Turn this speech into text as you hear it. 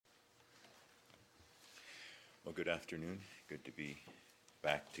Well, good afternoon. Good to be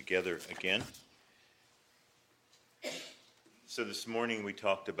back together again. So this morning we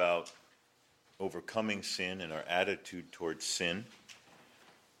talked about overcoming sin and our attitude towards sin.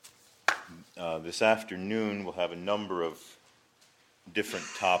 This afternoon we'll have a number of different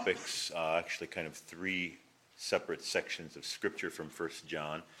topics, actually kind of three separate sections of Scripture from 1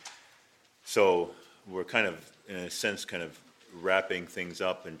 John. So we're kind of, in a sense, kind of wrapping things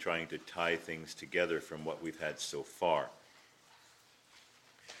up and trying to tie things together from what we've had so far.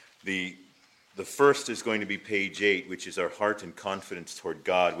 The first is going to be page 8, which is our heart and confidence toward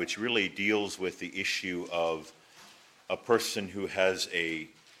God, which really deals with the issue of a person who has a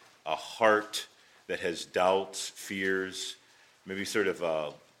heart that has doubts, fears, maybe sort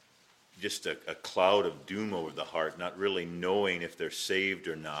of just a cloud of doom over the heart, not really knowing if they're saved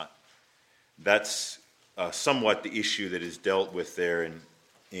or not. That's somewhat the issue that is dealt with there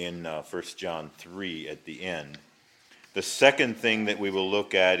in 1 John 3 at the end. The second thing that we will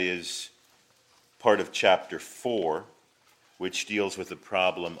look at is part of chapter 4, which deals with the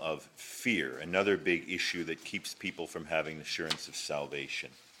problem of fear, another big issue that keeps people from having assurance of salvation.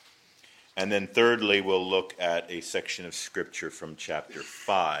 And then thirdly, we'll look at a section of Scripture from chapter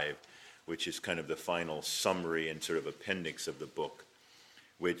 5, which is kind of the final summary and sort of appendix of the book,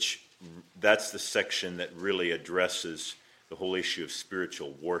 which that's the section that really addresses the whole issue of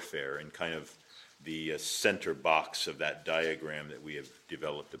spiritual warfare and kind of the center box of that diagram that we have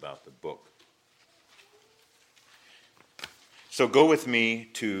developed about the book. So go with me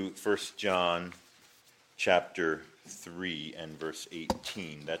to 1 John chapter 3 and verse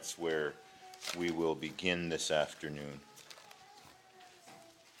 18. That's where we will begin this afternoon.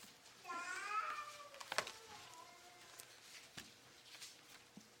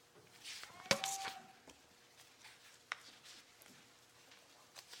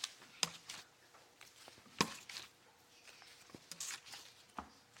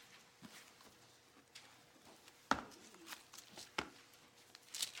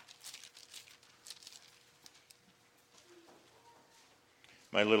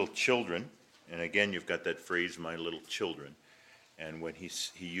 My little children, and again you've got that phrase, my little children, and when he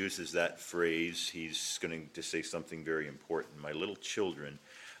uses that phrase, he's going to say something very important. My little children,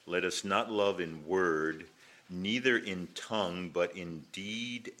 let us not love in word, neither in tongue, but in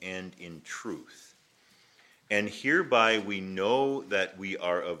deed and in truth. And hereby we know that we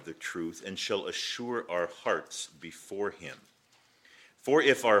are of the truth, and shall assure our hearts before him. For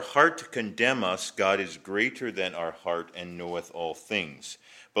if our heart condemn us, God is greater than our heart, and knoweth all things.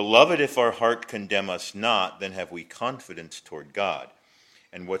 Beloved, if our heart condemn us not, then have we confidence toward God.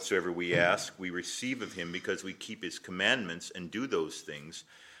 And whatsoever we ask, we receive of him, because we keep his commandments and do those things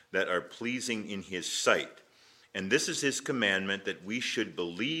that are pleasing in his sight. And this is his commandment, that we should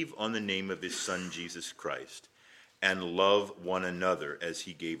believe on the name of his Son, Jesus Christ, and love one another as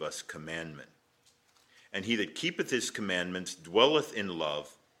he gave us commandment. And he that keepeth his commandments dwelleth in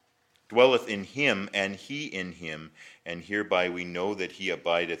love, dwelleth in him, and he in him. And hereby we know that he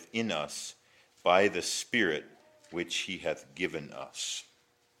abideth in us by the Spirit which he hath given us.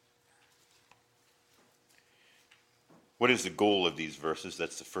 What is the goal of these verses?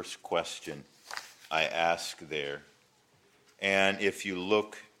 That's the first question I ask there. And if you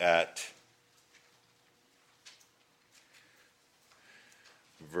look at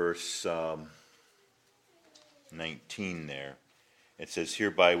verse 19 there, it says,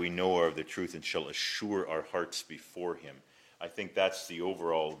 hereby we know are of the truth and shall assure our hearts before him. I think that's the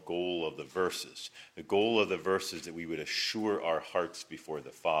overall goal of the verses. The goal of the verses is that we would assure our hearts before the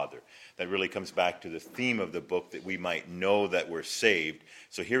Father. That really comes back to the theme of the book, that we might know that we're saved.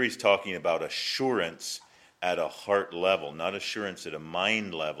 So here he's talking about assurance at a heart level, not assurance at a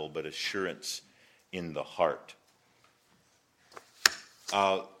mind level, but assurance in the heart.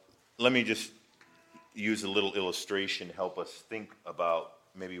 Let me just use a little illustration to help us think about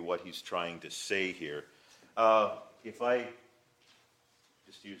maybe what he's trying to say here. If I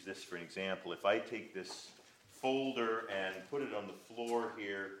just use this for an example, if I take this folder and put it on the floor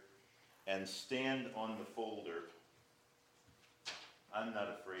here and stand on the folder, I'm not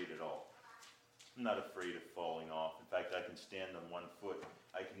afraid at all. I'm not afraid of falling off. In fact, I can stand on one foot.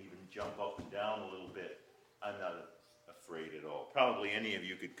 I can even jump up and down a little bit. I'm not afraid at all. Probably any of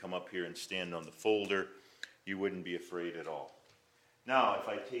you could come up here and stand on the folder. You wouldn't be afraid at all. Now, if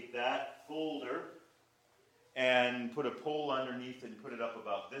I take that folder and put a pole underneath and put it up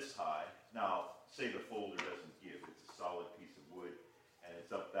about this high, now, say the folder doesn't give. It's a solid piece of wood, and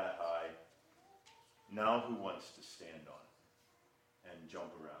it's up that high. Now, who wants to stand on it and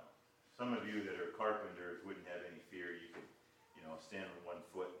jump around? Some of you that are carpenters wouldn't have any fear. You could, stand on one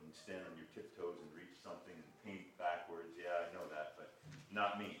foot and stand on your tiptoes and reach something and paint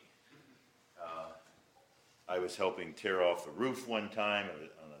not me. I was helping tear off a roof one time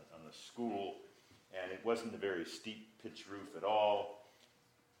on a school, and it wasn't a very steep pitch roof at all.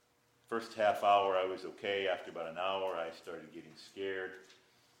 First half hour I was okay. After about an hour I started getting scared.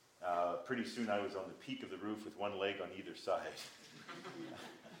 Pretty soon I was on the peak of the roof with one leg on either side.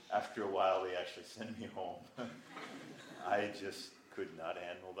 After a while they actually sent me home. I just could not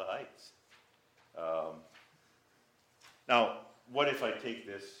handle the heights. Now, what if I take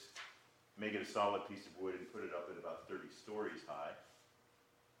this, make it a solid piece of wood, and put it up at about 30 stories high?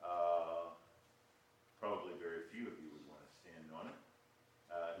 Probably very few of you would want to stand on it,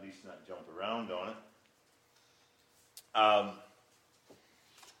 at least not jump around on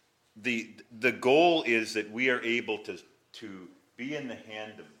it. The goal is that we are able to be in the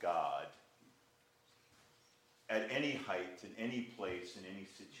hand of God at any height, in any place, in any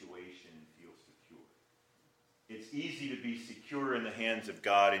situation, and feel secure. It's easy to be secure in the hands of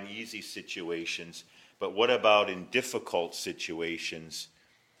God in easy situations, but what about in difficult situations?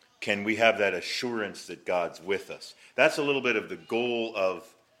 Can we have that assurance that God's with us? That's a little bit of the goal of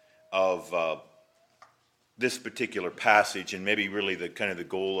this particular passage, and maybe really the kind of the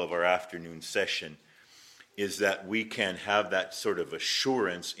goal of our afternoon session, is that we can have that sort of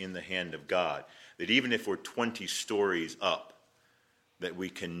assurance in the hand of God, that even if we're 20 stories up, that we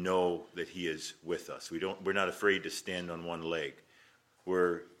can know that He is with us. We're not afraid to stand on one leg.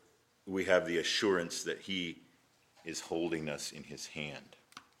 We have the assurance that He is holding us in His hand.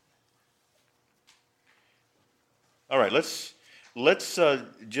 All right, let's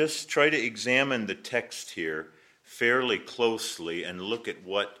just try to examine the text here fairly closely and look at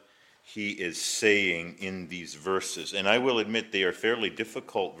what he is saying in these verses. And I will admit they are fairly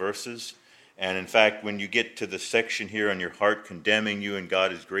difficult verses. And in fact, when you get to the section here on your heart condemning you and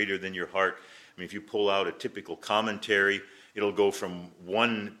God is greater than your heart, I mean, if you pull out a typical commentary, it'll go from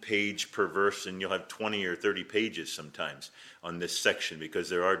one page per verse and you'll have 20 or 30 pages sometimes on this section because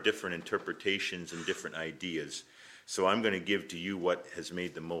there are different interpretations and different ideas. So I'm going to give to you what has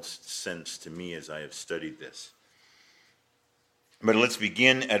made the most sense to me as I have studied this. But let's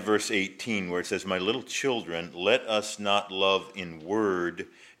begin at verse 18 where it says, "My little children, let us not love in word,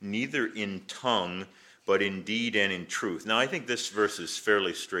 neither in tongue, but in deed and in truth." Now I think this verse is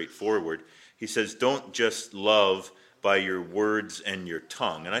fairly straightforward. He says, don't just love by your words and your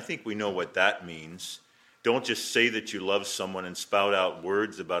tongue. And I think we know what that means. Don't just say that you love someone and spout out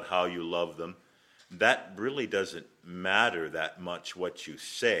words about how you love them. That really doesn't matter that much what you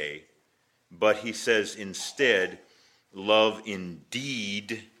say. But he says instead, love in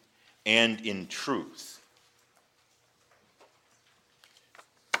deed and in truth.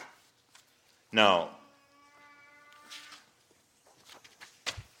 Now,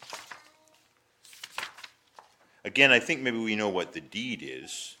 again, I think maybe we know what the deed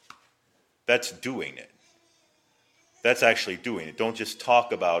is. That's doing it. That's actually doing it. Don't just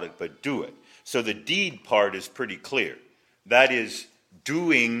talk about it, but do it. So the deed part is pretty clear. That is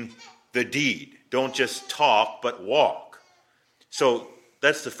doing the deed. Don't just talk, but walk. So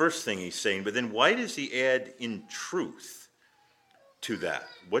that's the first thing he's saying. But then why does he add in truth to that?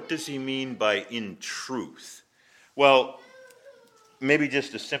 What does he mean by in truth? Well, maybe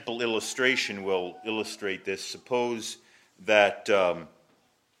just a simple illustration will illustrate this. Suppose that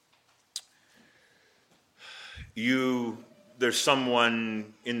there's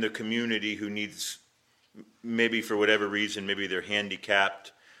someone in the community who needs, maybe for whatever reason, maybe they're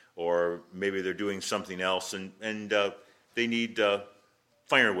handicapped or maybe they're doing something else and they need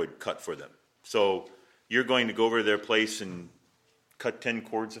firewood cut for them. So you're going to go over to their place and cut 10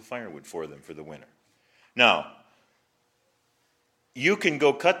 cords of firewood for them for the winter. Now, you can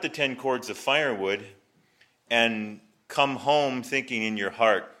go cut the 10 cords of firewood and come home thinking in your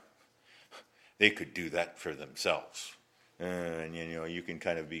heart, they could do that for themselves. And you can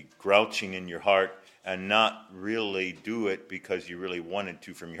kind of be grouching in your heart and not really do it because you really wanted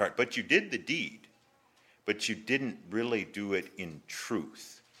to from your heart. But you did the deed, but you didn't really do it in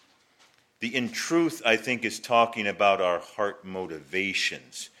truth. The in truth, I think, is talking about our heart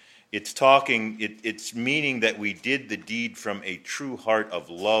motivations. It's meaning that we did the deed from a true heart of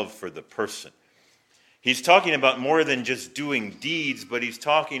love for the person. He's talking about more than just doing deeds, but he's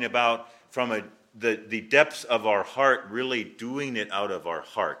talking about from the depths of our heart, really doing it out of our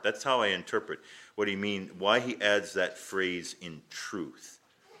heart. That's how I interpret what he means, why he adds that phrase in truth.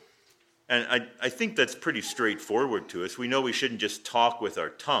 And I think that's pretty straightforward to us. We know we shouldn't just talk with our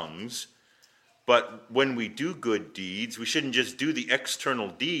tongues, but when we do good deeds, we shouldn't just do the external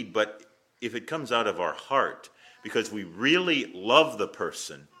deed, but if it comes out of our heart, because we really love the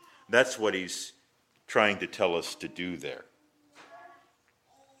person, that's what he's trying to tell us to do there.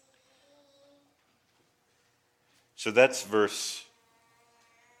 So that's verse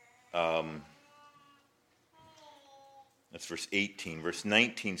 18. Verse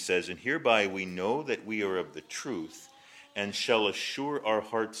 19 says, "And hereby we know that we are of the truth, and shall assure our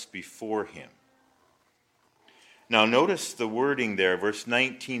hearts before him." Now notice the wording there. Verse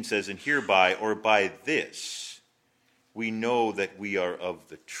 19 says, "And hereby," or by this, "we know that we are of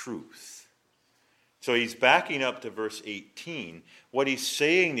the truth." So he's backing up to verse 18. What he's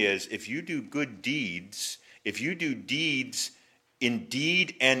saying is, if you do good deeds, if you do deeds in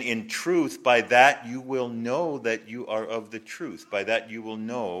deed and in truth, by that you will know that you are of the truth. By that you will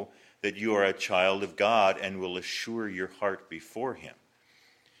know that you are a child of God and will assure your heart before him.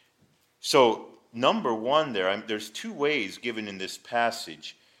 So, number one there's two ways given in this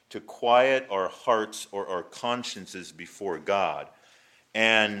passage to quiet our hearts or our consciences before God.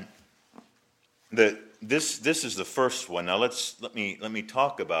 And this is the first one. Now let me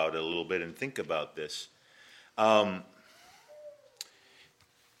talk about it a little bit and think about this.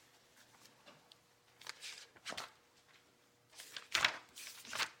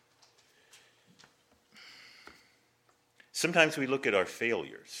 Sometimes we look at our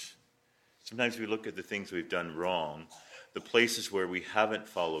failures. Sometimes we look at the things we've done wrong, the places where we haven't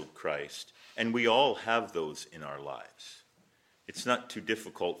followed Christ, and we all have those in our lives. It's not too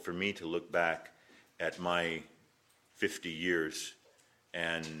difficult for me to look back at my 50 years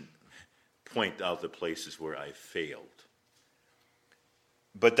and point out the places where I failed.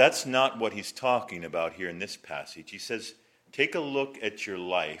 But that's not what he's talking about here in this passage. He says, take a look at your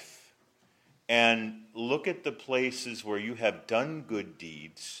life and look at the places where you have done good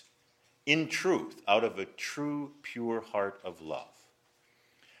deeds in truth, out of a true, pure heart of love.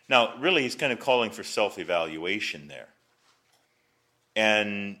 Now, really, he's kind of calling for self-evaluation there.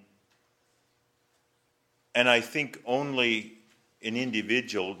 And I think only an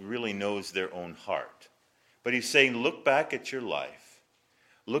individual really knows their own heart. But he's saying, look back at your life.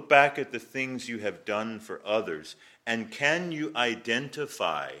 Look back at the things you have done for others. And can you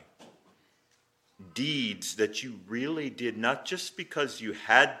identify deeds that you really did, not just because you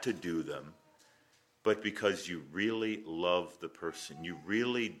had to do them, but because you really love the person. You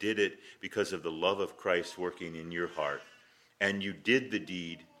really did it because of the love of Christ working in your heart. And you did the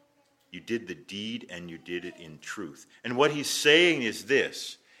deed. You did the deed and you did it in truth. And what he's saying is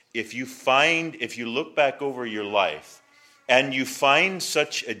this: if you look back over your life and you find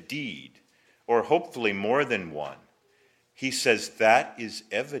such a deed, or hopefully more than one, he says that is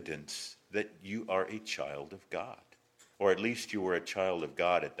evidence that you are a child of God. Or at least you were a child of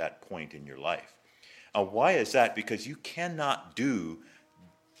God at that point in your life. Now, why is that? Because you cannot do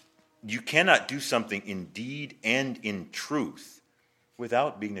something in deed and in truth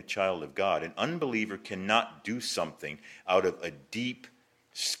without being a child of God. An unbeliever cannot do something out of a deep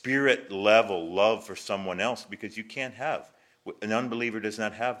spirit level love for someone else, because you can't have. An unbeliever does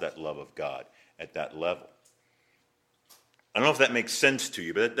not have that love of God at that level. I don't know if that makes sense to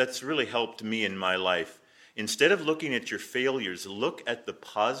you, but that's really helped me in my life. Instead of looking at your failures, look at the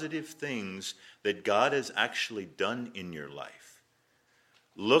positive things that God has actually done in your life.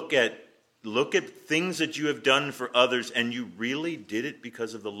 Look at things that you have done for others, and you really did it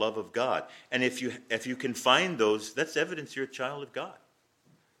because of the love of God. And if you can find those, that's evidence you're a child of God.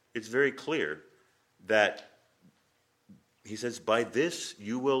 It's very clear that he says, by this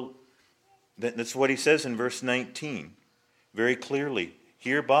you will, that's what he says in verse 19. Very clearly,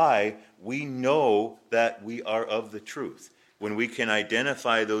 hereby we know that we are of the truth. When we can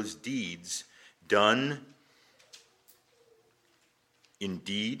identify those deeds done in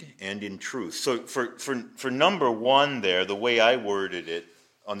deed and in truth. So for number one there, the way I worded it,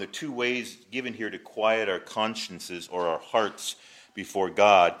 on the two ways given here to quiet our consciences or our hearts before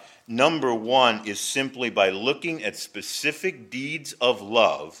God, number one is simply by looking at specific deeds of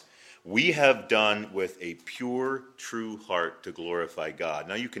love we have done with a pure, true heart to glorify God.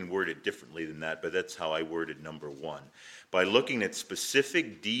 Now, you can word it differently than that, but that's how I worded number one. By looking at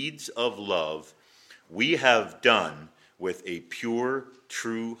specific deeds of love we have done with a pure,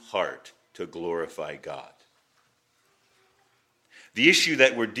 true heart to glorify God. The issue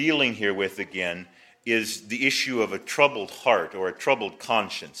that we're dealing here with, again, is the issue of a troubled heart or a troubled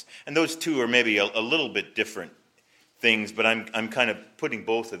conscience. And those two are maybe a little bit different things, but I'm kind of putting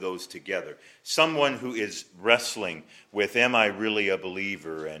both of those together. Someone who is wrestling with, am I really a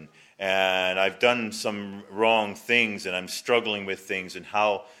believer? And I've done some wrong things and I'm struggling with things, and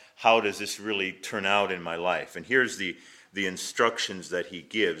how does this really turn out in my life? And here's the instructions that he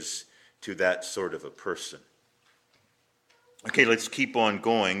gives to that sort of a person. Okay, let's keep on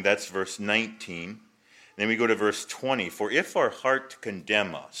going. That's verse 19. Then we go to verse 20. For if our heart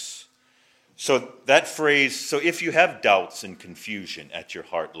condemn us, So that phrase, so if you have doubts and confusion at your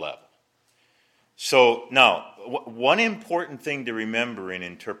heart level. So now, one important thing to remember in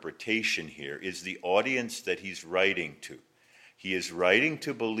interpretation here is the audience that he's writing to. He is writing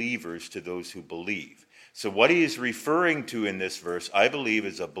to believers, to those who believe. So what he is referring to in this verse, I believe,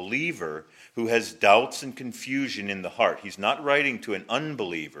 is a believer who has doubts and confusion in the heart. He's not writing to an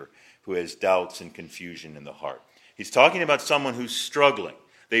unbeliever who has doubts and confusion in the heart. He's talking about someone who's struggling.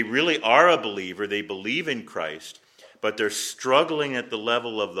 They really are a believer. They believe in Christ, but they're struggling at the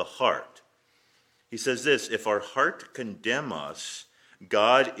level of the heart. He says this, if our heart condemn us,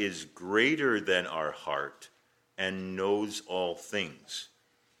 God is greater than our heart and knows all things.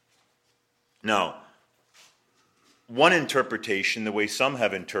 Now, one interpretation, the way some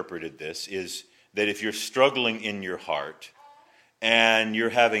have interpreted this, is that if you're struggling in your heart and you're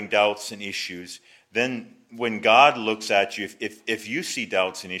having doubts and issues, then when God looks at you, if you see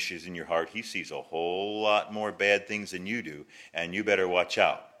doubts and issues in your heart, he sees a whole lot more bad things than you do, and you better watch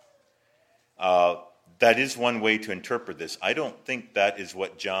out. That is one way to interpret this. I don't think that is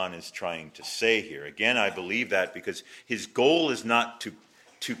what John is trying to say here. Again, I believe that because his goal is not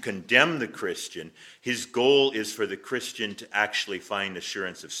to condemn the Christian. His goal is for the Christian to actually find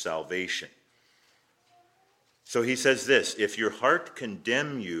assurance of salvation. So he says this, if your heart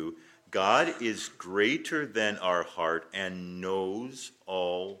condemn you, God is greater than our heart and knows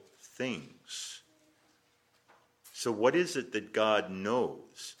all things. So what is it that God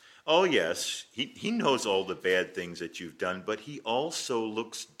knows? Oh yes, he knows all the bad things that you've done, but he also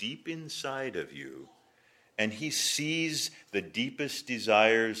looks deep inside of you and he sees the deepest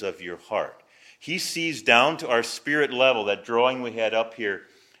desires of your heart. He sees down to our spirit level, that drawing we had up here,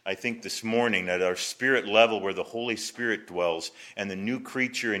 I think this morning, at our spirit level where the Holy Spirit dwells and the new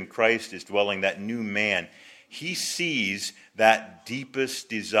creature in Christ is dwelling, that new man. He sees that deepest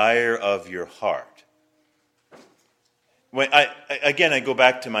desire of your heart. When I go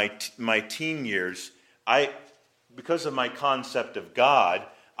back to my teen years, because of my concept of God,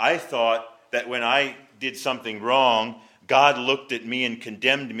 I thought that when I did something wrong, God looked at me and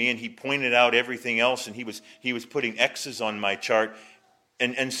condemned me, and he pointed out everything else, and he was putting X's on my chart.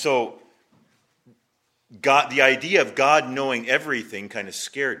 And so God, the idea of God knowing everything kind of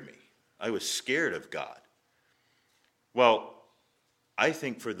scared me. I was scared of God. Well, I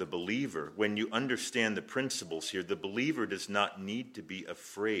think for the believer, when you understand the principles here, the believer does not need to be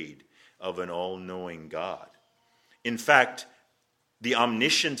afraid of an all-knowing God. In fact, the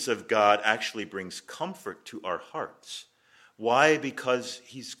omniscience of God actually brings comfort to our hearts. Why? Because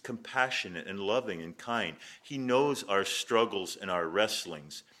he's compassionate and loving and kind. He knows our struggles and our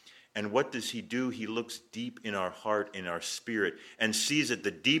wrestlings. And what does he do? He looks deep in our heart, in our spirit, and sees at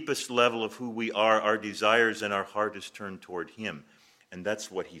the deepest level of who we are, our desires, and our heart is turned toward him. And that's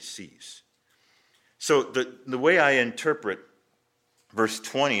what he sees. So the way I interpret verse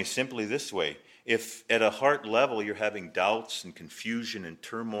 20 is simply this way. If at a heart level you're having doubts and confusion and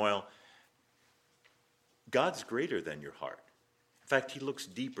turmoil, God's greater than your heart. In fact, he looks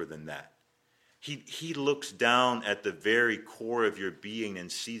deeper than that. He looks down at the very core of your being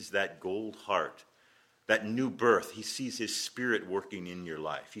and sees that gold heart, that new birth. He sees his spirit working in your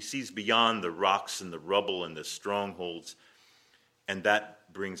life. He sees beyond the rocks and the rubble and the strongholds. And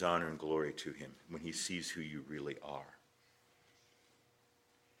that brings honor and glory to him when he sees who you really are.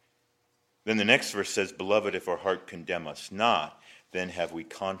 Then the next verse says, Beloved, if our heart condemn us not, then have we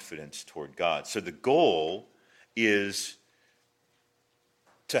confidence toward God. So the goal is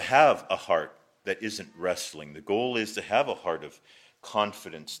to have a heart that isn't wrestling. The goal is to have a heart of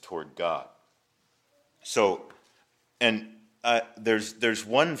confidence toward God. So, and there's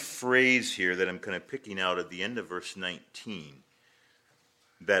one phrase here that I'm kind of picking out at the end of verse 19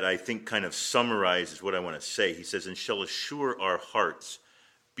 that I think kind of summarizes what I want to say. He says, and shall assure our hearts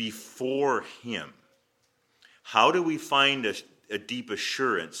before him. How do we find a deep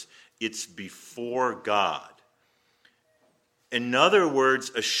assurance? It's before God. In other words,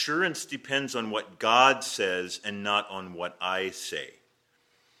 assurance depends on what God says and not on what I say.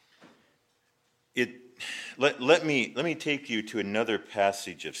 Let me take you to another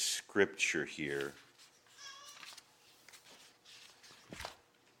passage of Scripture here.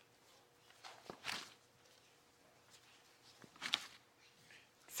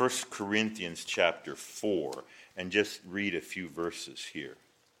 1 Corinthians chapter 4, and just read a few verses here.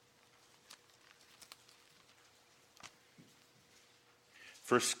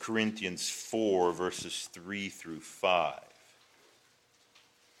 1 Corinthians 4, verses 3 through 5.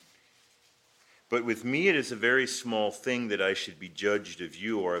 But with me it is a very small thing that I should be judged of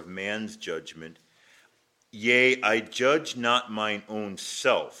you or of man's judgment. Yea, I judge not mine own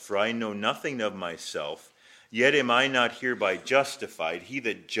self, for I know nothing of myself, yet am I not hereby justified. He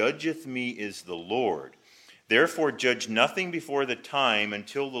that judgeth me is the Lord. Therefore judge nothing before the time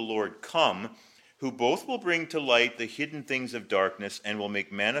until the Lord come, who both will bring to light the hidden things of darkness, and will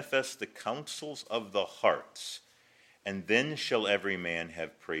make manifest the counsels of the hearts. And then shall every man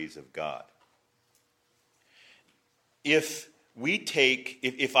have praise of God. If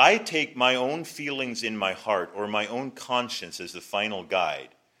I take my own feelings in my heart or my own conscience as the final guide,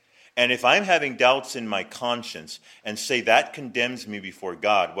 and if I'm having doubts in my conscience and say that condemns me before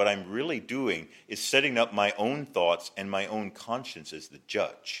God, what I'm really doing is setting up my own thoughts and my own conscience as the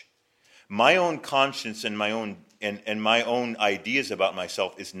judge. My own conscience and my own ideas about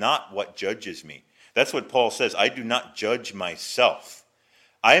myself is not what judges me. That's what Paul says. I do not judge myself.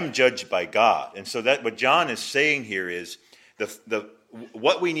 I am judged by God. And so that what John is saying here is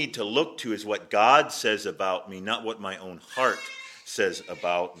what we need to look to is what God says about me, not what my own heart says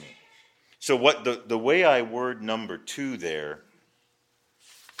about me. So what the way I word number 2 there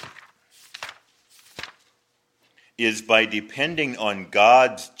is by depending on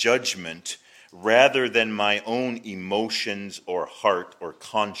God's judgment rather than my own emotions or heart or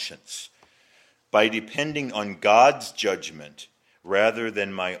conscience. By depending on God's judgment rather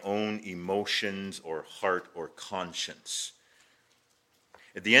than my own emotions or heart or conscience.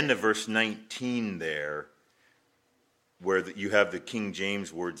 At the end of verse 19 there, where you have the King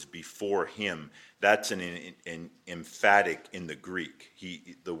James words before him, that's an emphatic in the Greek.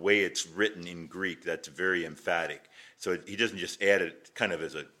 The way it's written in Greek, that's very emphatic. So he doesn't just add it kind of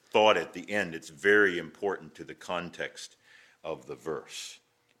as a thought at the end. It's very important to the context of the verse.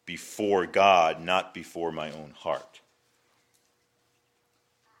 Before God, not before my own heart.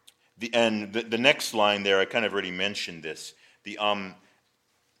 The next line there, I kind of already mentioned this.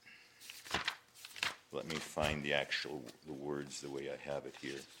 Let me find the words the way I have it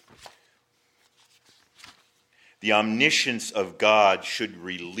here. The omniscience of God should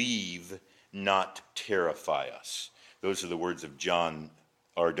relieve, not terrify us. Those are the words of John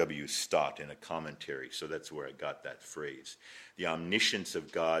R.W. Stott in a commentary, so that's where I got that phrase. The omniscience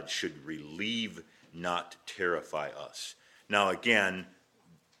of God should relieve, not terrify us. Now again,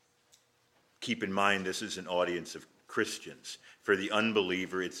 keep in mind this is an audience of Christians. For the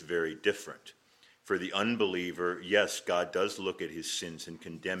unbeliever, it's very different. For the unbeliever, yes, God does look at his sins and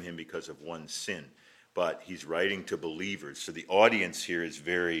condemn him because of one sin, but he's writing to believers. So the audience here is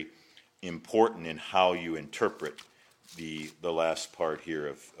very important in how you interpret the last part here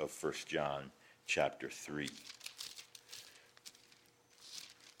of 1 John chapter 3.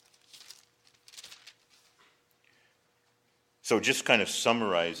 So just kind of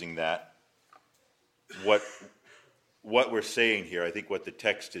summarizing that, what we're saying here, I think what the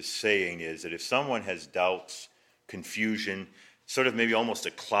text is saying is that if someone has doubts, confusion, sort of maybe almost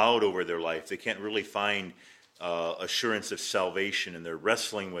a cloud over their life, they can't really find assurance of salvation and they're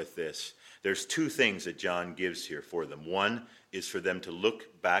wrestling with this, there's 2 things that John gives here for them. One is for them to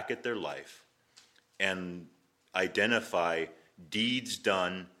look back at their life and identify deeds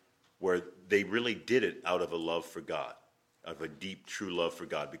done where they really did it out of a love for God, of a deep, true love for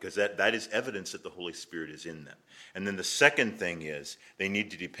God, because that is evidence that the Holy Spirit is in them. And then the second thing is they need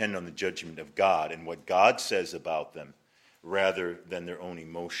to depend on the judgment of God and what God says about them rather than their own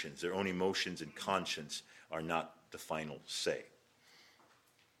emotions. Their own emotions and conscience are not the final say.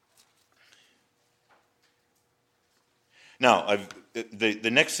 Now, the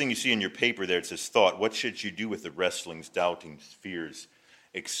next thing you see in your paper there, it says thought. What should you do with the wrestlings, doubtings, fears,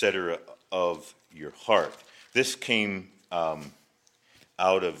 etc. of your heart? This came out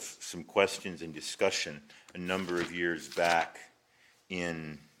of some questions and discussion a number of years back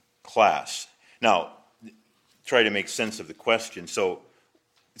in class. Now, try to make sense of the question. So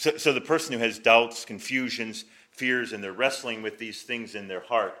the person who has doubts, confusions, fears, and they're wrestling with these things in their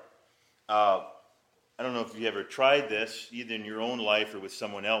heart, I don't know if you ever tried this, either in your own life or with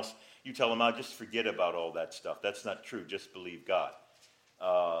someone else. You tell them, just forget about all that stuff. That's not true. Just believe God.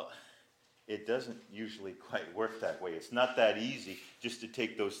 It doesn't usually quite work that way. It's not that easy just to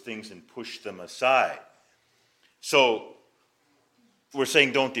take those things and push them aside. So we're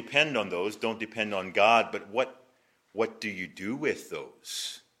saying don't depend on those. Don't depend on God. But what do you do with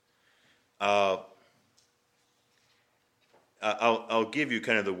those? I'll give you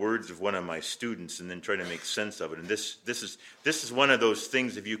kind of the words of one of my students and then try to make sense of it. And this is one of those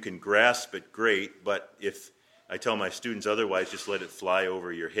things, if you can grasp it, great. But if I tell my students otherwise, just let it fly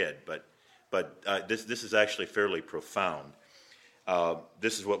over your head. But this is actually fairly profound.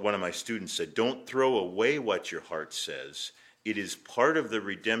 This is what one of my students said. Don't throw away what your heart says. It is part of the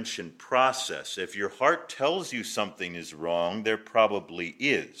redemption process. If your heart tells you something is wrong, there probably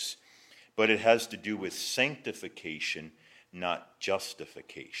is. But it has to do with sanctification, not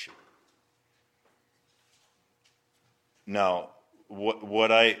justification. Now,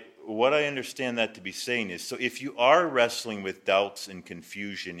 what I understand that to be saying is, so if you are wrestling with doubts and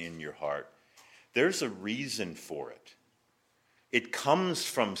confusion in your heart, there's a reason for it. It comes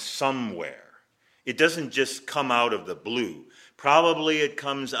from somewhere. It doesn't just come out of the blue. Probably it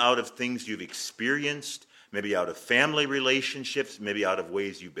comes out of things you've experienced, maybe out of family relationships, maybe out of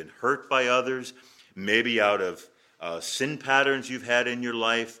ways you've been hurt by others, maybe out of sin patterns you've had in your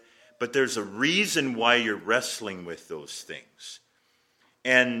life. But there's a reason why you're wrestling with those things.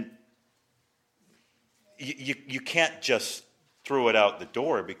 And you can't just throw it out the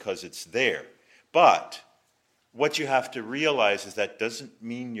door because it's there. But what you have to realize is that doesn't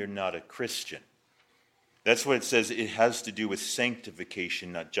mean you're not a Christian. That's what it says. It has to do with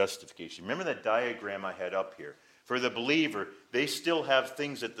sanctification, not justification. Remember that diagram I had up here? For the believer, they still have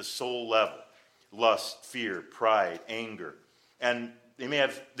things at the soul level. Lust, fear, pride, anger. And they may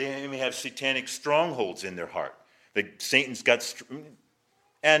have satanic strongholds in their heart. That Satan's got...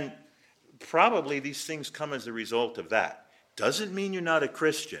 And probably these things come as a result of that. Doesn't mean you're not a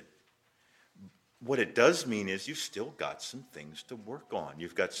Christian. What it does mean is you've still got some things to work on.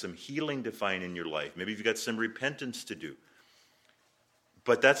 You've got some healing to find in your life. Maybe you've got some repentance to do.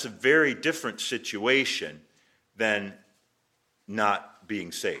 But that's a very different situation than not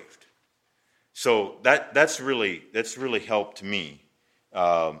being saved. So that's really helped me.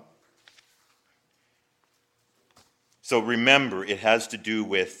 So remember, it has to do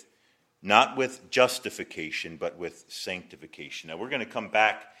with not with justification, but with sanctification. Now we're going to come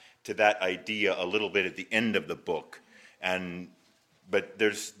back to that idea a little bit at the end of the book, but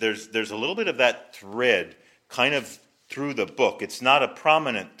there's a little bit of that thread kind of through the book. It's not a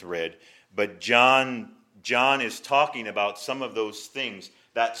prominent thread, but John is talking about some of those things,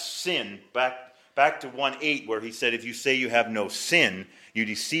 that sin, back to 1:8 where he said, if you say you have no sin, you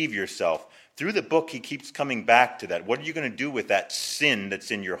deceive yourself. Through the book, he keeps coming back to that. What are you going to do with that sin that's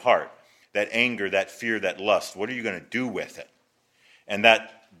in your heart? That anger, that fear, that lust. What are you going to do with it? And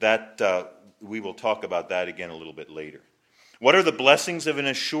that we will talk about that again a little bit later. What are the blessings of an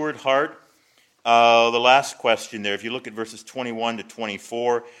assured heart? The last question there, if you look at verses 21 to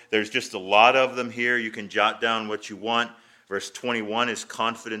 24, there's just a lot of them here. You can jot down what you want. Verse 21 is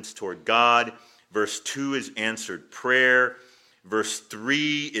confidence toward God. Verse 2 is answered prayer. Verse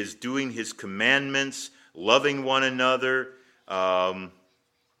 3 is doing his commandments, loving one another, and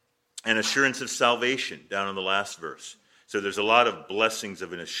assurance of salvation down in the last verse. So there's a lot of blessings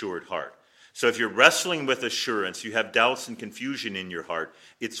of an assured heart. So if you're wrestling with assurance, you have doubts and confusion in your heart,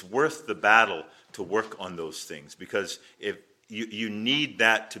 it's worth the battle to work on those things, because if you need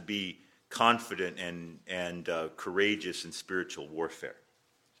that to be confident and courageous in spiritual warfare.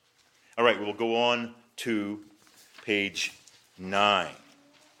 All right, we'll go on to page 9.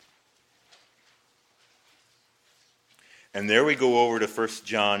 And there we go over to 1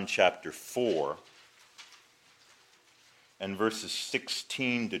 John chapter 4 and verses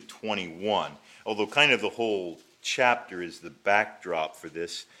 16 to 21. Although kind of the whole chapter is the backdrop for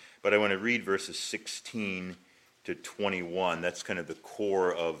this, but I want to read verses 16 to 21. That's kind of the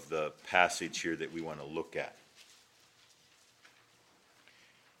core of the passage here that we want to look at.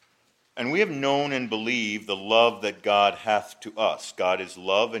 And we have known and believed the love that God hath to us. God is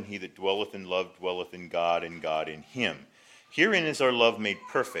love, and he that dwelleth in love dwelleth in God, and God in him. Herein is our love made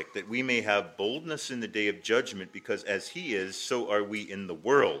perfect, that we may have boldness in the day of judgment, because as he is, so are we in the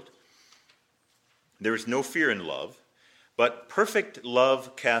world. There is no fear in love, but perfect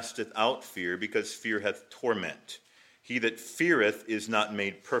love casteth out fear, because fear hath torment. He that feareth is not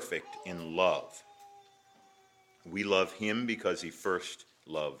made perfect in love. We love him because he first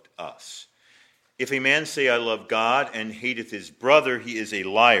loved us. If a man say, I love God, and hateth his brother, he is a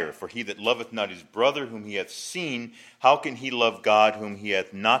liar. For he that loveth not his brother whom he hath seen, how can he love God whom he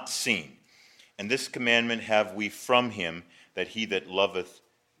hath not seen? And this commandment have we from him, that he that loveth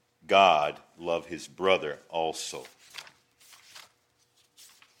God love his brother also.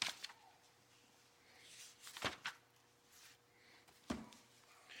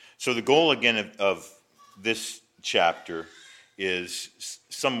 So the goal again of this chapter is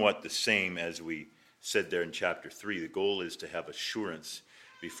somewhat the same as we said there in chapter 3. The goal is to have assurance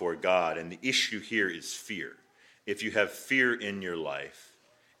before God. And the issue here is fear. If you have fear in your life,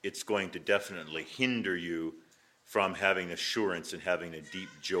 it's going to definitely hinder you from having assurance and having a deep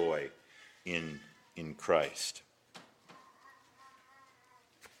joy in Christ. A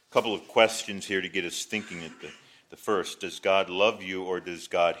couple of questions here to get us thinking at The first, does God love you or does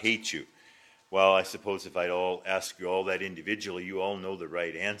God hate you? Well, I suppose if I'd all ask you all that individually, you all know the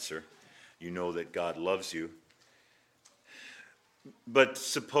right answer. You know that God loves you. But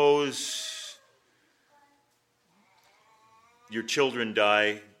suppose your children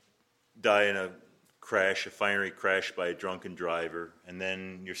die in a fiery crash by a drunken driver, and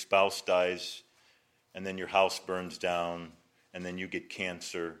then your spouse dies, and then your house burns down, and then you get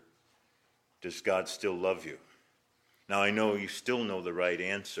cancer. Does God still love you? Now, I know you still know the right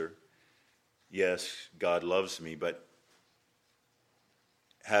answer. Yes, God loves me, but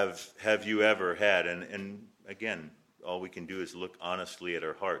have you ever had, and again, all we can do is look honestly at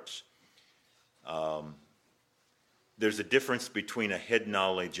our hearts. There's a difference between a head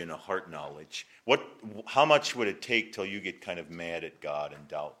knowledge and a heart knowledge. How much would it take till you get kind of mad at God and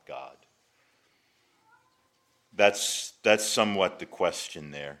doubt God? That's somewhat the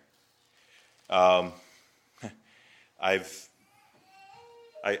question there. I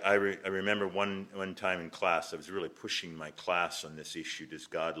remember one time in class, I was really pushing my class on this issue. Does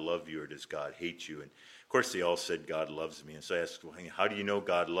God love you or does God hate you? And of course they all said God loves me. And so I asked, well, how do you know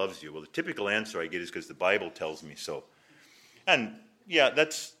God loves you? Well, the typical answer I get is because the Bible tells me so. And yeah,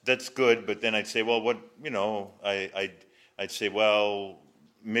 that's good. But then I'd say, well, I'd say, well,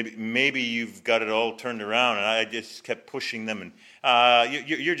 maybe you've got it all turned around. And I just kept pushing them. And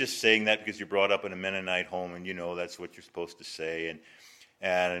you're just saying that because you're brought up in a Mennonite home and you know that's what you're supposed to say.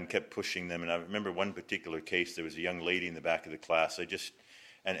 And kept pushing them. And I remember one particular case, there was a young lady in the back of the class.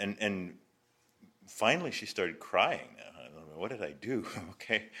 And finally she started crying. I don't know, what did I do?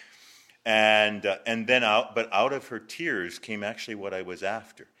 Okay. And then out of her tears came actually what I was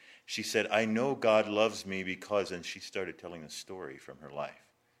after. She said, I know God loves me because, and she started telling a story from her life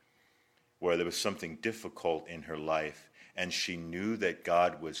where there was something difficult in her life and she knew that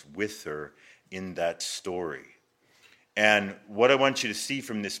God was with her in that story. And what I want you to see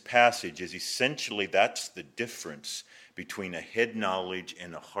from this passage is essentially that's the difference between a head knowledge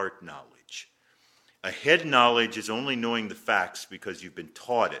and a heart knowledge. A head knowledge is only knowing the facts because you've been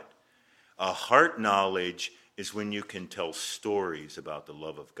taught it. A heart knowledge is when you can tell stories about the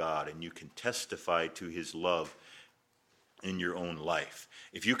love of God and you can testify to his love in your own life.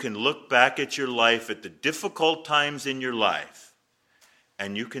 If you can look back at your life, at the difficult times in your life,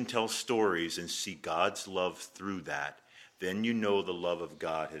 and you can tell stories and see God's love through that, then you know the love of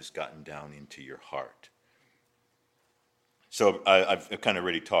God has gotten down into your heart. So I've kind of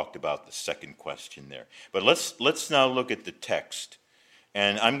already talked about the second question there. But let's now look at the text.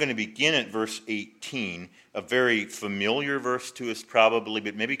 And I'm going to begin at verse 18, a very familiar verse to us probably,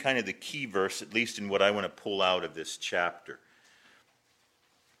 but maybe kind of the key verse, at least in what I want to pull out of this chapter.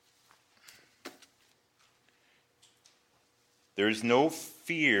 There is no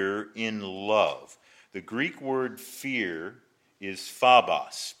fear in love. The Greek word fear is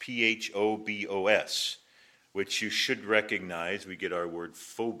phobos, P-H-O-B-O-S, which you should recognize. We get our word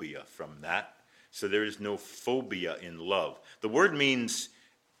phobia from that. So there is no phobia in love. The word means,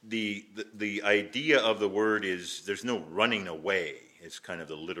 the idea of the word is there's no running away. It's kind of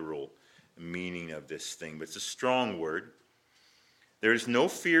the literal meaning of this thing, but it's a strong word. There is no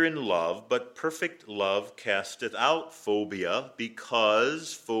fear in love, but perfect love casteth out phobia,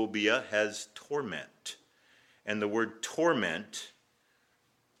 because phobia has torment. And the word torment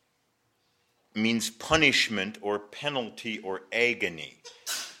means punishment or penalty or agony.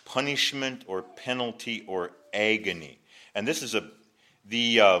 Punishment or penalty or agony. And this is a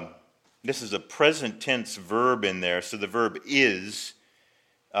present tense verb in there. So the verb is,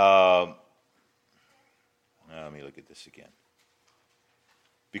 let me look at this again.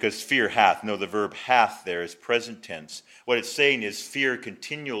 Because fear hath. No, the verb hath there is present tense. What it's saying is fear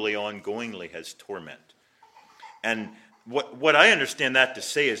continually, ongoingly has torment. And what I understand that to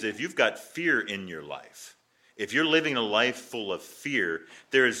say is that if you've got fear in your life, if you're living a life full of fear,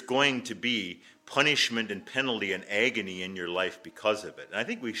 there is going to be punishment and penalty and agony in your life because of it. And I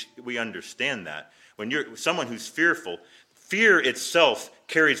think we understand that. When you're someone who's fearful, fear itself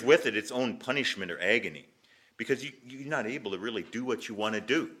carries with it its own punishment or agony, because you're not able to really do what you want to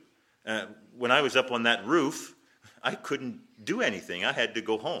do. When I was up on that roof, I couldn't do anything. I had to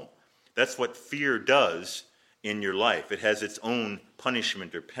go home. That's what fear does in your life. It has its own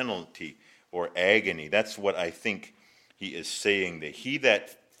punishment or penalty or agony. That's what I think he is saying, that he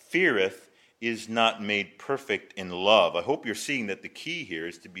that feareth is not made perfect in love. I hope you're seeing that the key here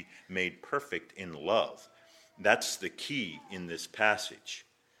is to be made perfect in love. That's the key in this passage.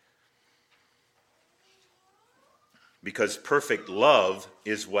 Because perfect love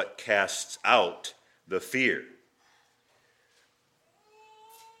is what casts out the fear.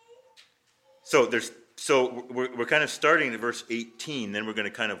 So there's So we're kind of starting at verse 18, then we're going to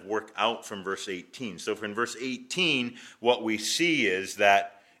kind of work out from verse 18. So in verse 18, what we see is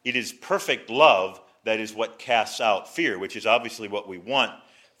that it is perfect love that is what casts out fear, which is obviously what we want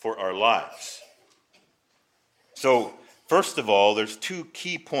for our lives. So first of all, there's two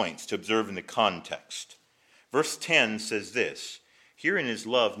key points to observe in the context. Verse 10 says this, "Herein is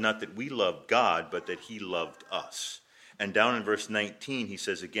love, not that we loved God, but that he loved us." And down in verse 19, he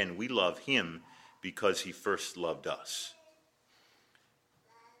says again, "We love him because he first loved us."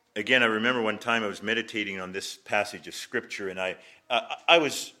 Again, I remember one time I was meditating on this passage of Scripture, and I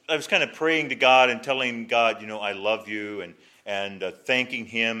was kind of praying to God and telling God, I love you, and thanking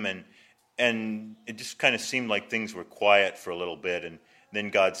him, and it just kind of seemed like things were quiet for a little bit, and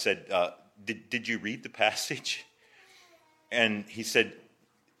then God said, did you read the passage? And he said,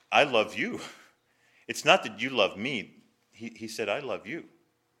 "I love you. It's not that you love me." He said, "I love you."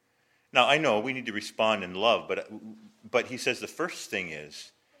 Now, I know we need to respond in love, but he says the first thing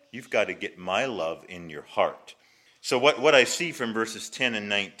is, you've got to get my love in your heart. So what I see from verses 10 and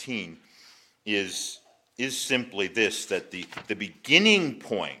 19 is simply this, that the beginning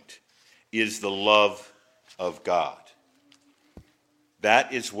point is the love of God.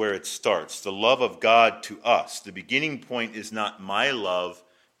 That is where it starts, the love of God to us. The beginning point is not my love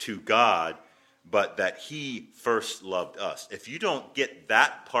to God, but that he first loved us. If you don't get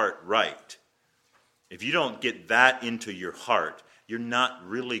that part right, if you don't get that into your heart, you're not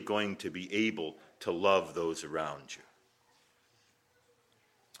really going to be able to love those around you.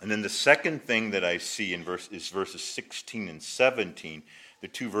 And then the second thing that I see in is verses 16 and 17, the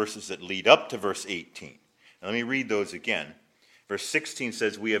two verses that lead up to verse 18. Now let me read those again. Verse 16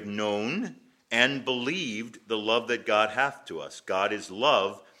 says, "We have known and believed the love that God hath to us. God is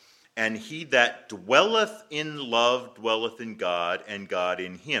love, and he that dwelleth in love dwelleth in God, and God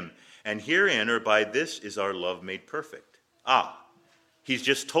in him. And herein, or by this, is our love made perfect." He's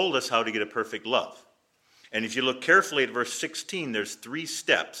just told us how to get a perfect love. And if you look carefully at verse 16, there's 3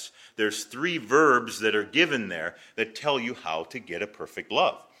 steps. There's 3 verbs that are given there that tell you how to get a perfect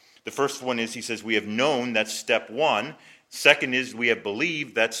love. The first one is, he says, we have known, that's step 1. Second is, we have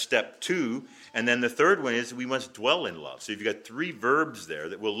believed, that's step 2. And then the third one is, we must dwell in love. So you've got 3 verbs there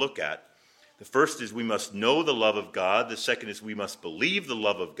that we'll look at. The first is, we must know the love of God. The second is, we must believe the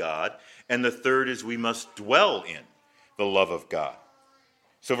love of God. And the third is, we must dwell in the love of God.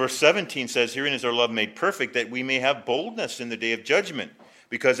 So verse 17 says, "Herein is our love made perfect, that we may have boldness in the day of judgment.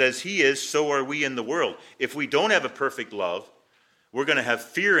 Because as he is, so are we in the world." If we don't have a perfect love, we're going to have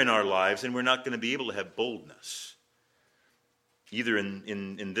fear in our lives, and we're not going to be able to have boldness, either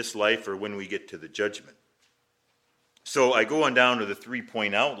in this life or when we get to the judgment. So I go on down to the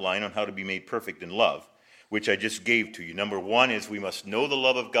 3-point outline on how to be made perfect in love, which I just gave to you. Number 1 is we must know the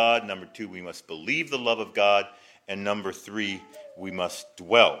love of God. Number 2, we must believe the love of God. And number 3, we must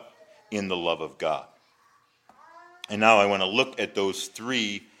dwell in the love of God. And now I want to look at those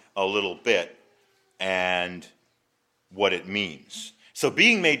 3 a little bit and what it means. So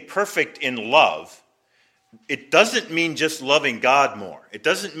being made perfect in love, it doesn't mean just loving God more. It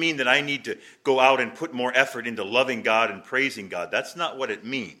doesn't mean that I need to go out and put more effort into loving God and praising God. That's not what it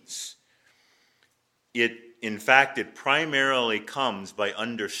means. In fact, it primarily comes by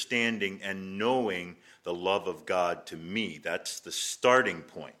understanding and knowing the love of God to me. That's the starting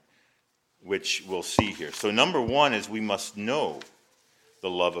point, which we'll see here. So number 1 is we must know the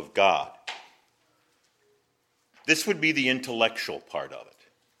love of God. This would be the intellectual part of it.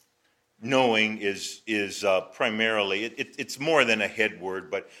 Knowing is primarily, it's more than a head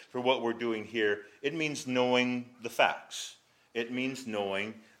word, but for what we're doing here, it means knowing the facts. It means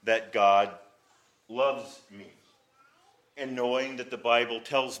knowing that God loves me, and knowing that the Bible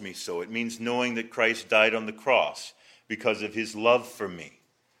tells me so. It means knowing that Christ died on the cross because of his love for me.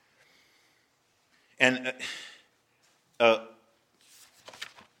 And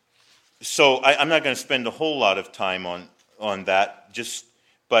so I'm not going to spend a whole lot of time on that,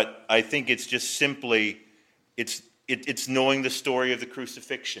 but I think it's just simply, it's knowing the story of the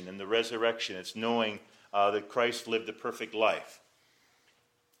crucifixion and the resurrection. It's knowing that Christ lived a perfect life.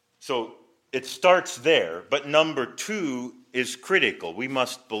 So it starts there, but number 2 is critical. We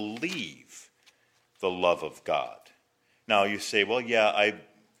must believe the love of God. Now you say, well, yeah,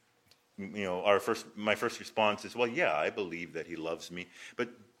 my first response is, well, yeah, I believe that he loves me. But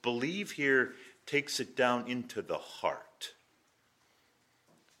believe here takes it down into the heart.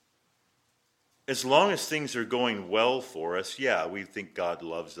 As long as things are going well for us, yeah, we think God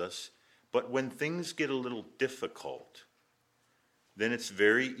loves us. But when things get a little difficult, then it's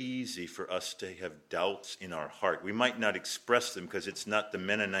very easy for us to have doubts in our heart. We might not express them because it's not the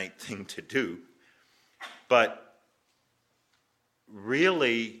Mennonite thing to do, But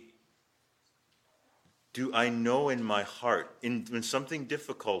really, do I know in my heart, when something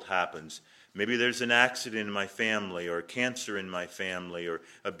difficult happens, maybe there's an accident in my family, or cancer in my family, or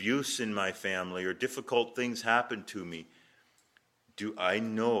abuse in my family, or difficult things happen to me, do I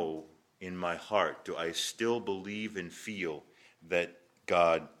know in my heart, do I still believe and feel that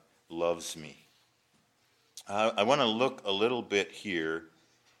God loves me? I want to look a little bit here,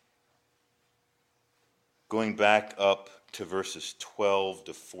 going back up to verses 12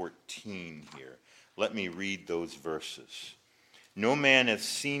 to 14 here. Let me read those verses. No man hath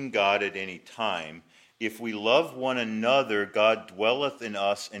seen God at any time. If we love one another, God dwelleth in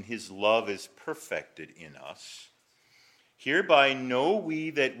us, and his love is perfected in us. Hereby know we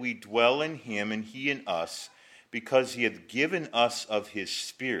that we dwell in him, and he in us, because he hath given us of his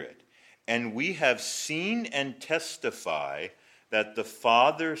Spirit. And we have seen and testify that the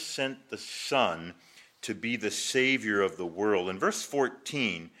Father sent the Son to be the Savior of the world. In verse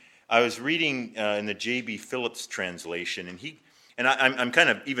 14, I was reading in the J.B. Phillips translation, and I'm kind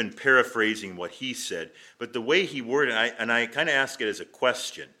of even paraphrasing what he said, but the way he worded it, and I kind of ask it as a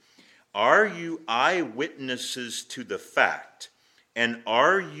question. Are you eyewitnesses to the fact, and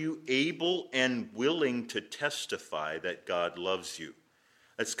are you able and willing to testify that God loves you?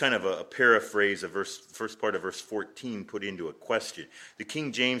 That's kind of a paraphrase of first part of verse 14 put into a question. The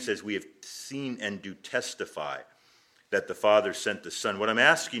King James says, we have seen and do testify that the Father sent the Son. What I'm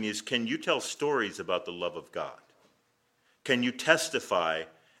asking is, can you tell stories about the love of God? Can you testify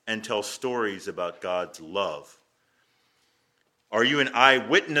and tell stories about God's love? Are you an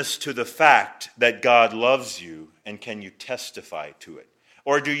eyewitness to the fact that God loves you, and can you testify to it?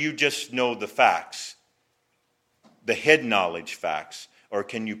 Or do you just know the facts, the head knowledge facts, or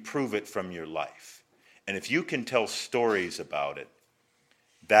can you prove it from your life? And if you can tell stories about it,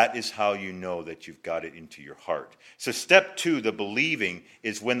 that is how you know that you've got it into your heart. So step 2, the believing,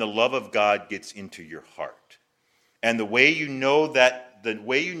 is when the love of God gets into your heart. And the way you know that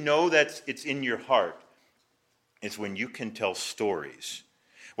it's in your heart is when you can tell stories.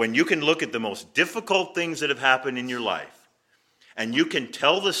 When you can look at the most difficult things that have happened in your life, and you can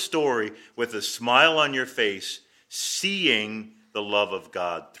tell the story with a smile on your face, seeing the love of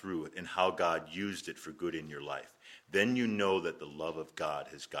God through it and how God used it for good in your life. Then you know that the love of God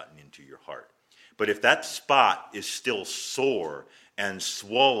has gotten into your heart. But if that spot is still sore and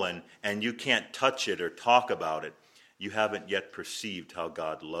swollen and you can't touch it or talk about it, you haven't yet perceived how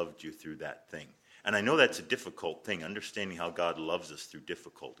God loved you through that thing. And I know that's a difficult thing, understanding how God loves us through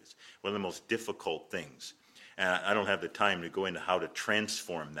difficulties. One of the most difficult things. And I don't have the time to go into how to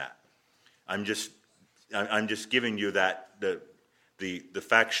transform that. I'm just giving you that the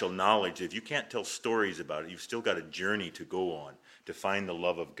factual knowledge. If you can't tell stories about it, you've still got a journey to go on to find the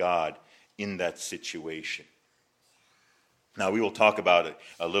love of God in that situation. Now, we will talk about it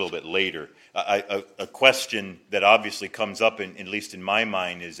a little bit later. A question that obviously comes up, at least in my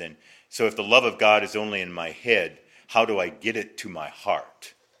mind, is, so if the love of God is only in my head, how do I get it to my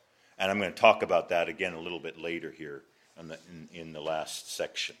heart? And I'm going to talk about that again a little bit later here in the last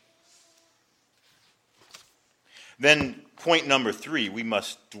section. Then point number 3, we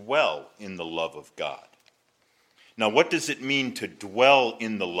must dwell in the love of God. Now, what does it mean to dwell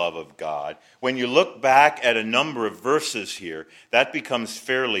in the love of God? When you look back at a number of verses here, that becomes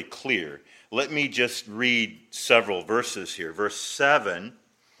fairly clear. Let me just read several verses here. Verse 7,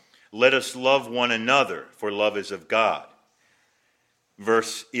 let us love one another, for love is of God.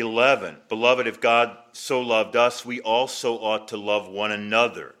 Verse 11, beloved, if God so loved us, we also ought to love one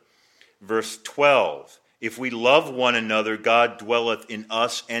another. Verse 12, if we love one another, God dwelleth in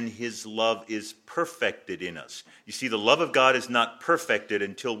us, and his love is perfected in us. You see, the love of God is not perfected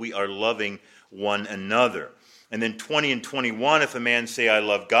until we are loving one another. And then 20 and 21, if a man say, I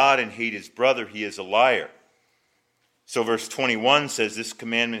love God, and hate his brother, he is a liar. So verse 21 says, this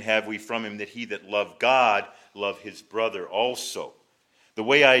commandment have we from him, that he that love God, love his brother also. The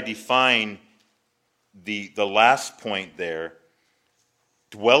way I define the last point there,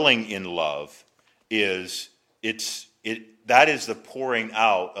 dwelling in love, that is the pouring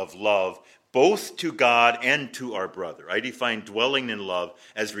out of love both to God and to our brother. I define dwelling in love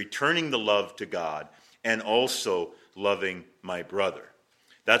as returning the love to God and also loving my brother.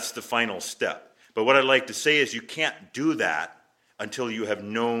 That's the final step. But what I'd like to say is you can't do that until you have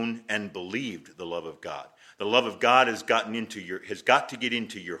known and believed the love of God. The love of God has got to get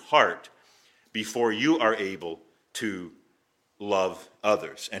into your heart before you are able to love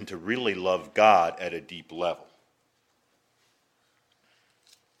others and to really love God at a deep level.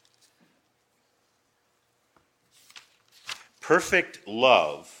 Perfect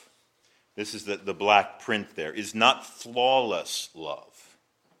love this is the black print there, is not flawless love.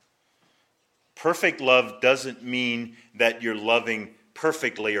 Perfect love doesn't mean that you're loving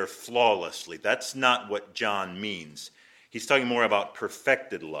perfectly or flawlessly. That's not what John means. He's talking more about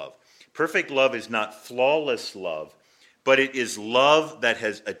perfected love. Perfect love is not flawless love, but it is love that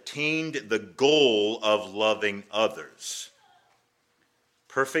has attained the goal of loving others.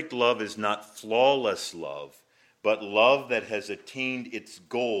 Perfect love is not flawless love, but love that has attained its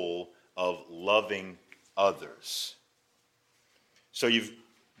goal of loving others. So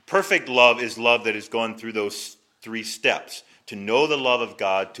perfect love is love that has gone through those 3 steps. To know the love of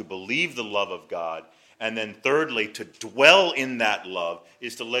God, to believe the love of God, and then thirdly, to dwell in that love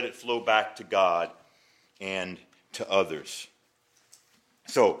is to let it flow back to God and to others.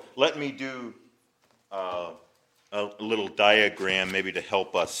 So let me do a little diagram maybe to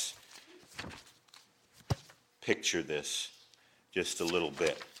help us picture this just a little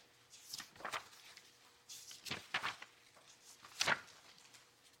bit.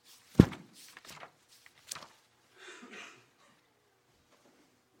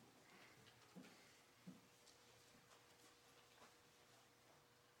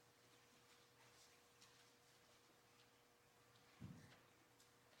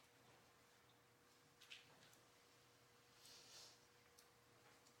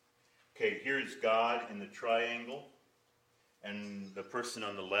 Okay, here's God in the triangle, and the person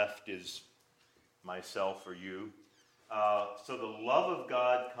on the left is myself or you. So the love of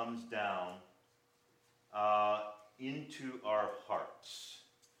God comes down into our hearts.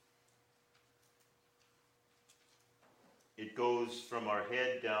 It goes from our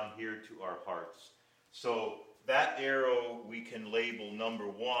head down here to our hearts. So that arrow we can label number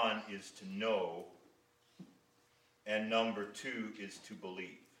 1 is to know, and number 2 is to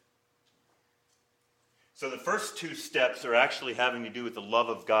believe. So the first 2 steps are actually having to do with the love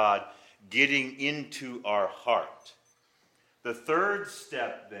of God getting into our heart. The third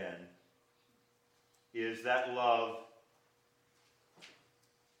step then is that love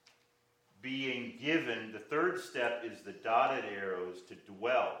being given. The third step is the dotted arrows to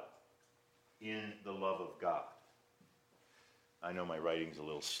dwell in the love of God. I know my writing's a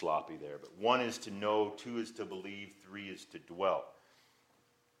little sloppy there, but 1 is to know, 2 is to believe, 3 is to dwell.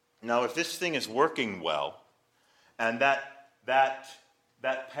 Now, if this thing is working well, and that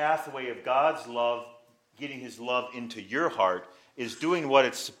pathway of God's love, getting his love into your heart, is doing what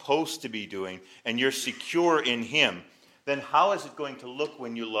it's supposed to be doing, and you're secure in him, then how is it going to look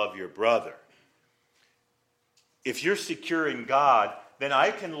when you love your brother? If you're secure in God, then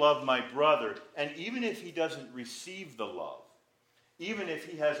I can love my brother, and even if he doesn't receive the love, even if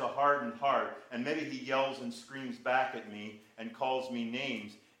he has a hardened heart, and maybe he yells and screams back at me and calls me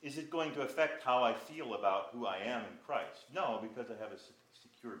names, is it going to affect how I feel about who I am in Christ? No, because I have a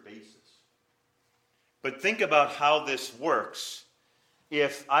secure basis. But think about how this works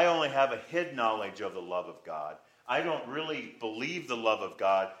if I only have a head knowledge of the love of God. I don't really believe the love of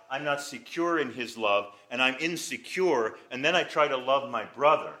God. I'm not secure in his love, and I'm insecure, and then I try to love my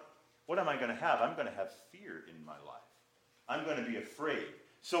brother. What am I going to have? I'm going to have fear in my life. I'm going to be afraid.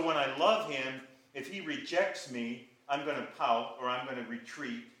 So when I love him, if he rejects me, I'm going to pout or I'm going to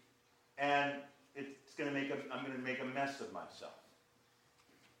retreat, and I'm going to make a mess of myself.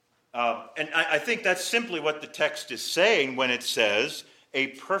 And I think that's simply what the text is saying when it says a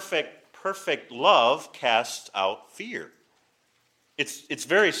perfect love casts out fear. It's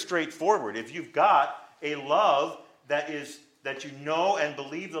very straightforward. If you've got a love that you know and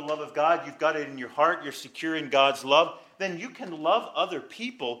believe the love of God, you've got it in your heart, you're secure in God's love, then you can love other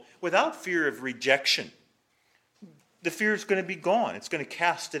people without fear of rejection. The fear is going to be gone. It's going to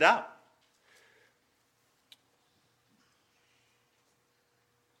cast it out.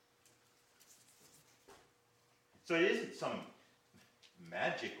 So it isn't some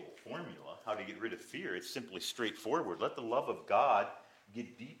magical formula how to get rid of fear. It's simply straightforward. Let the love of God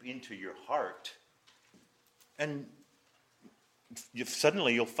get deep into your heart, and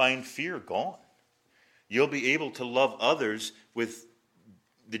suddenly you'll find fear gone. You'll be able to love others with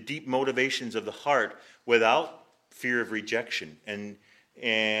the deep motivations of the heart without fear of rejection, and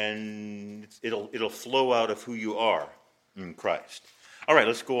it'll flow out of who you are in Christ. All right,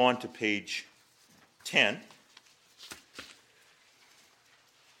 let's go on to page 10.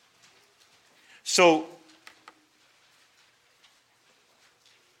 So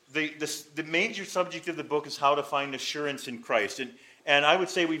the major subject of the book is how to find assurance in Christ. And I would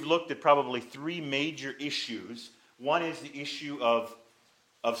say we've looked at probably 3 major issues. One is the issue of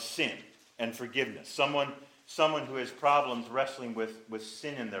sin and forgiveness. Someone who has problems wrestling with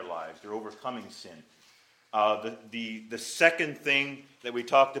sin in their lives. They're overcoming sin. The second thing that we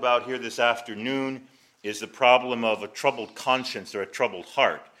talked about here this afternoon is the problem of a troubled conscience or a troubled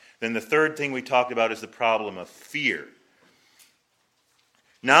heart. Then the third thing we talked about is the problem of fear.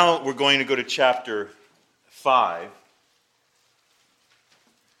 Now we're going to go to chapter 5.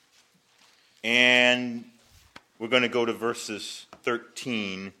 And we're going to go to verses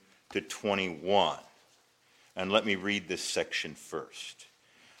 13 to 21. And let me read this section first.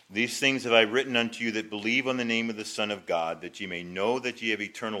 These things have I written unto you that believe on the name of the Son of God, that ye may know that ye have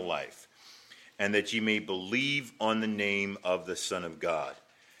eternal life, and that ye may believe on the name of the Son of God.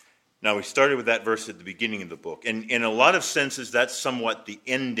 Now, we started with that verse at the beginning of the book. And in a lot of senses, that's somewhat the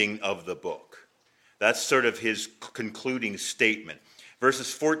ending of the book. That's sort of his concluding statement.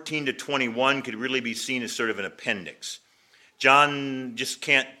 Verses 14 to 21 could really be seen as sort of an appendix. John just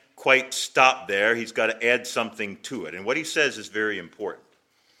can't quite stop there. He's got to add something to it. And what he says is very important.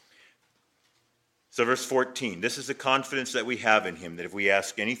 So verse 14, this is the confidence that we have in him, that if we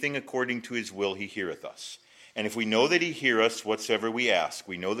ask anything according to his will, he heareth us. And if we know that he hear us whatsoever we ask,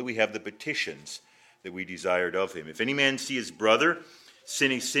 we know that we have the petitions that we desired of him. If any man see his brother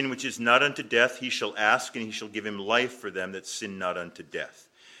sin a sin which is not unto death, he shall ask, and he shall give him life for them that sin not unto death.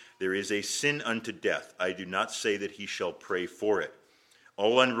 There is a sin unto death. I do not say that he shall pray for it.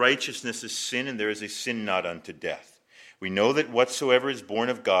 All unrighteousness is sin, and there is a sin not unto death. We know that whatsoever is born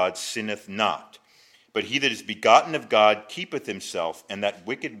of God sinneth not. But he that is begotten of God keepeth himself, and that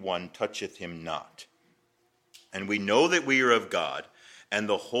wicked one toucheth him not. And we know that we are of God, and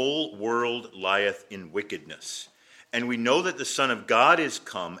the whole world lieth in wickedness. And we know that the Son of God is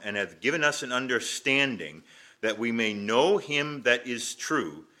come, and hath given us an understanding, that we may know him that is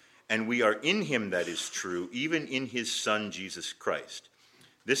true, and we are in him that is true, even in his Son Jesus Christ.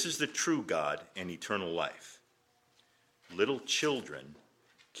 This is the true God and eternal life. Little children,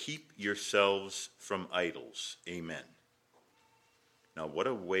 keep yourselves from idols. Amen. Now, what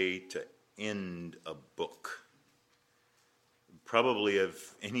a way to end a book. Probably of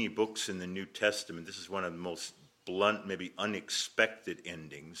any books in the New Testament, this is one of the most blunt, maybe unexpected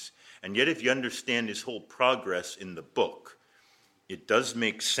endings. And yet, if you understand his whole progress in the book, it does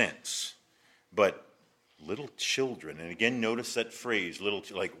make sense. But little children, and again, notice that phrase,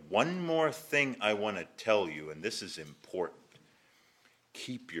 like one more thing I want to tell you, and this is important.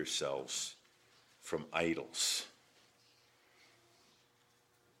 Keep yourselves from idols.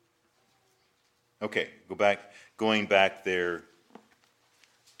 Okay, going back there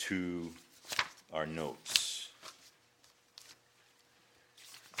to our notes.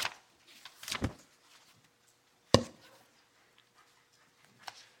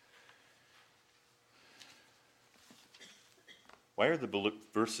 Why are the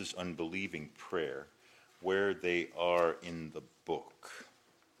verses on believing prayer where they are in the book?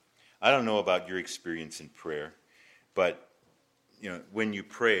 I don't know about your experience in prayer, but when you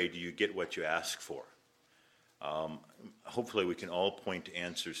pray, do you get what you ask for? Hopefully we can all point to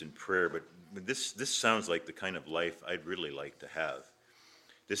answers in prayer, but this sounds like the kind of life I'd really like to have.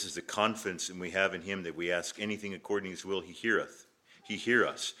 This is the confidence that we have in him, that we ask anything according to his will, he heareth. He hear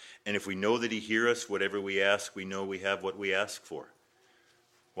us. And if we know that he hear us, whatever we ask, we know we have what we ask for.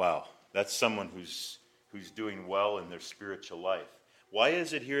 Wow, that's someone who's doing well in their spiritual life. Why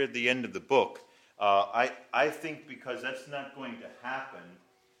is it here at the end of the book? I think because that's not going to happen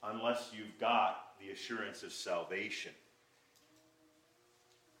unless you've got the assurance of salvation.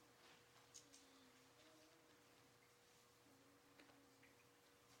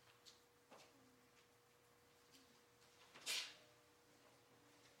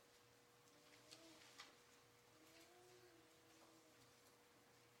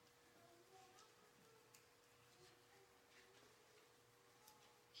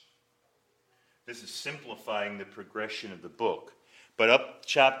 This is simplifying the progression of the book. But up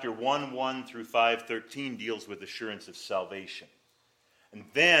chapter 1:1 through 5:13 deals with assurance of salvation. And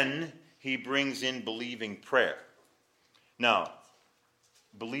then he brings in believing prayer. Now,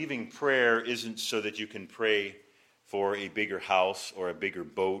 believing prayer isn't so that you can pray for a bigger house or a bigger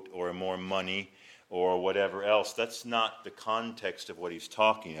boat or more money or whatever else. That's not the context of what he's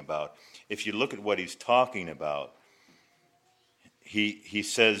talking about. If you look at what he's talking about, he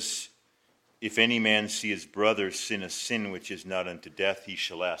says, if any man see his brother sin a sin which is not unto death, he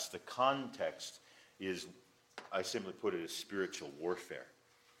shall ask. The context is, I simply put it, as spiritual warfare.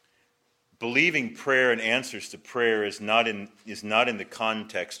 Believing prayer and answers to prayer is not in the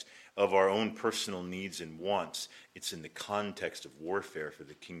context of our own personal needs and wants. It's in the context of warfare for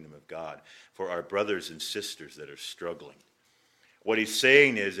the kingdom of God, for our brothers and sisters that are struggling. What he's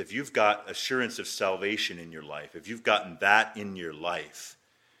saying is, if you've got assurance of salvation in your life, if you've gotten that in your life,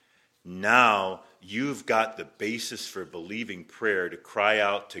 Now you've got the basis for believing prayer to cry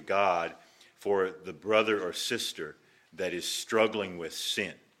out to God for the brother or sister that is struggling with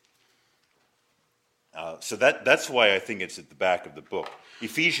sin. So that's why I think it's at the back of the book.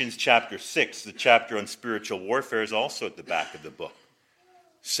 Ephesians chapter 6, the chapter on spiritual warfare, is also at the back of the book.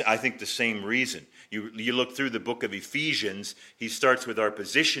 I think the same reason. You look through the book of Ephesians, he starts with our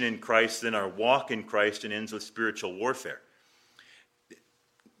position in Christ, then our walk in Christ, and ends with spiritual warfare.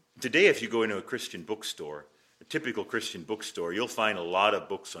 Today, if you go into a Christian bookstore, a typical Christian bookstore, you'll find a lot of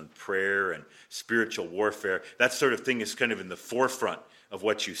books on prayer and spiritual warfare. That sort of thing is kind of in the forefront of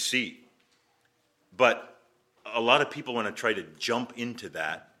what you see. But a lot of people want to try to jump into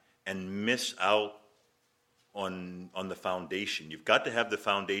that and miss out on the foundation. You've got to have the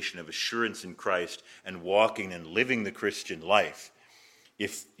foundation of assurance in Christ and walking and living the Christian life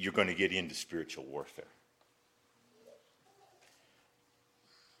if you're going to get into spiritual warfare.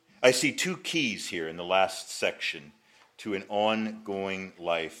 I see two keys here in the last section to an ongoing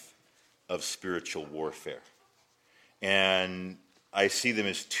life of spiritual warfare. And I see them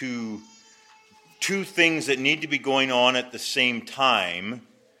as two things that need to be going on at the same time,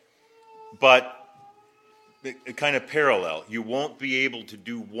 but kind of parallel. You won't be able to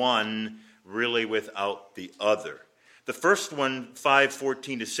do one really without the other. The first one,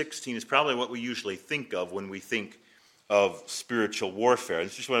 5:14 to 16, is probably what we usually think of when we think of spiritual warfare.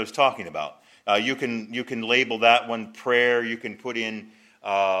 This is what I was talking about. You can label that one prayer. You can put in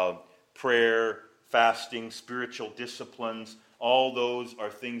prayer, fasting, spiritual disciplines. All those are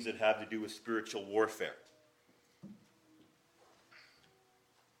things that have to do with spiritual warfare.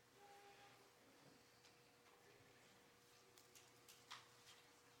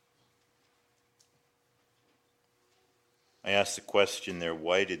 I asked the question there,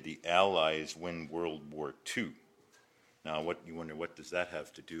 why did the Allies win World War II? Now, you wonder, what does that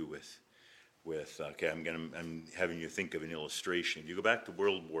have to do with okay, I'm having you think of an illustration. You go back to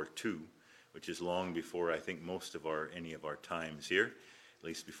World War II, which is long before I think any of our times here, at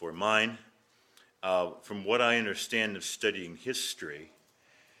least before mine. From what I understand of studying history,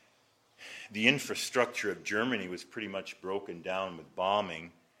 the infrastructure of Germany was pretty much broken down with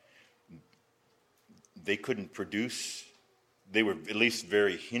bombing. They couldn't produce, they were at least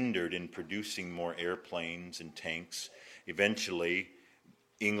very hindered in producing more airplanes and tanks. Eventually,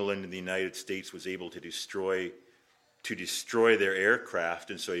 England and the United States was able to destroy their aircraft,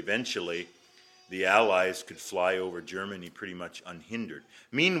 and so eventually the Allies could fly over Germany pretty much unhindered.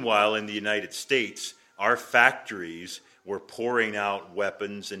 Meanwhile, in the United States, our factories were pouring out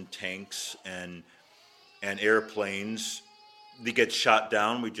weapons and tanks and airplanes. They get shot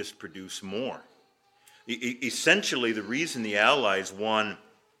down, we just produce more. Essentially, the reason the Allies won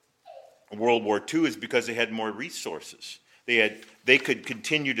World War II is because they had more resources. They could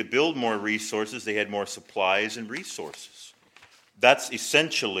continue to build more resources. They had more supplies and resources. That's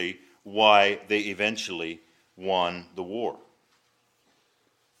essentially why they eventually won the war.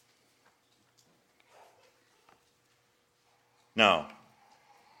 Now,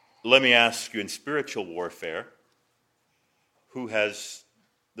 let me ask you, in spiritual warfare, who has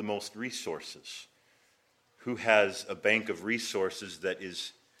the most resources? Who has a bank of resources that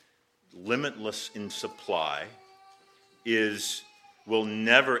is limitless in supply, will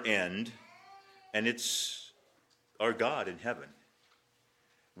never end, and it's our God in heaven.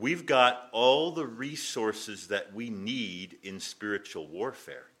 We've got all the resources that we need in spiritual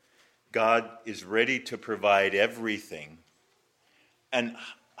warfare. God is ready to provide everything. And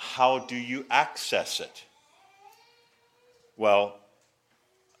how do you access it? Well,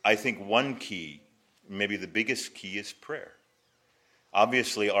 I think one key, maybe the biggest key, is prayer.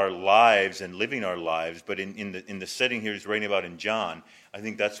 Obviously, our lives and living our lives, but in the setting here he's writing about in John, I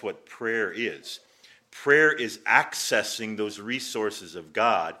think that's what prayer is. Prayer is accessing those resources of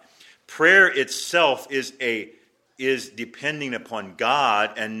God. Prayer itself is depending upon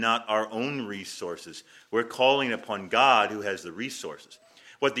God and not our own resources. We're calling upon God who has the resources.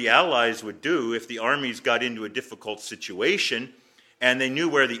 What the Allies would do if the armies got into a difficult situation and they knew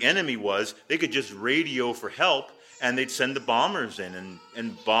where the enemy was, they could just radio for help, and they'd send the bombers in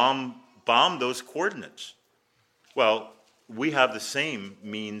and bomb those coordinates. Well, we have the same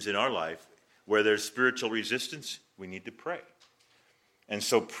means in our life. Where there's spiritual resistance, we need to pray. And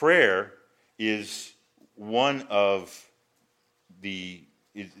so prayer is one of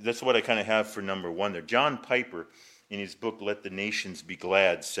that's what I kind of have for number one there. John Piper, in his book, Let the Nations Be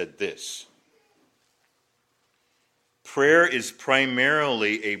Glad, said this: prayer is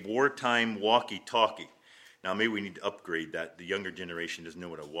primarily a wartime walkie-talkie. Now, maybe we need to upgrade that. The younger generation doesn't know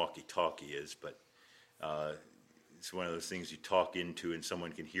what a walkie-talkie is, but it's one of those things you talk into and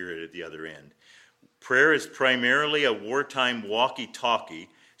someone can hear it at the other end. Prayer is primarily a wartime walkie-talkie,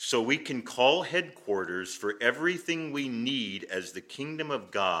 so we can call headquarters for everything we need as the kingdom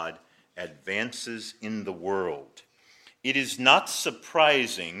of God advances in the world. It is not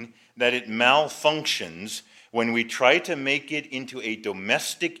surprising that it malfunctions when we try to make it into a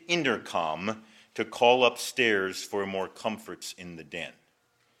domestic intercom to call upstairs for more comforts in the den.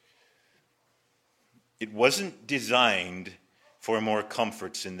 It wasn't designed for more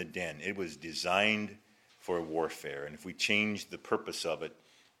comforts in the den. It was designed for warfare. And if we change the purpose of it,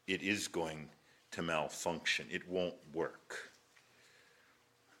 it is going to malfunction. It won't work.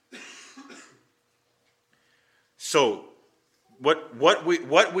 So, what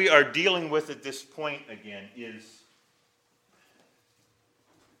we are dealing with at this point again is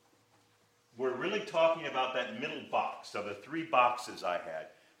we're really talking about that middle box of the three boxes I had.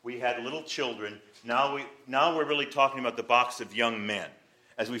 We had little children. Now we're really talking about the box of young men.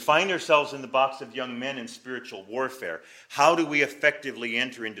 As we find ourselves in the box of young men in spiritual warfare, how do we effectively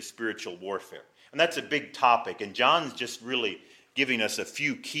enter into spiritual warfare? And that's a big topic, and John's just really giving us a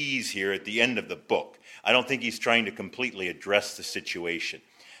few keys here at the end of the book. I don't think he's trying to completely address the situation.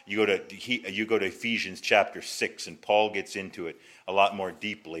 You go to Ephesians chapter 6, and Paul gets into it a lot more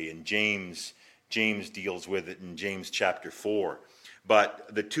deeply, and James deals with it in James chapter 4.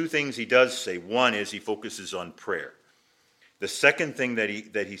 But the two things he does say, one is he focuses on prayer. The second thing that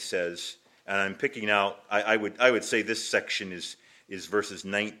he says, and I'm picking out, I would say this section is verses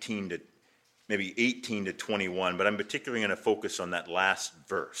 19 to maybe 18 to 21, but I'm particularly going to focus on that last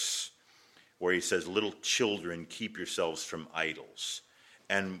verse where he says, little children, keep yourselves from idols.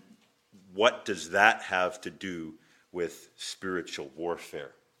 And what does that have to do with spiritual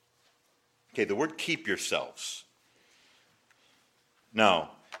warfare? Okay, the word keep yourselves.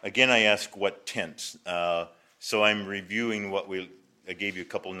 Now, again, I ask what tense. So I'm reviewing what I gave you a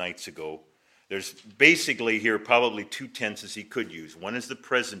couple nights ago. There's basically here probably two tenses he could use. One is the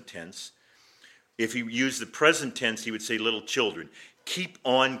present tense. If he used the present tense, he would say, little children, keep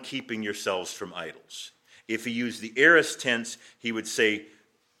on keeping yourselves from idols. If he used the aorist tense, he would say,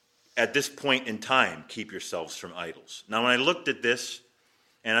 at this point in time, keep yourselves from idols. Now, when I looked at this,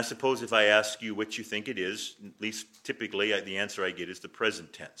 and I suppose if I ask you what you think it is, at least typically the answer I get is the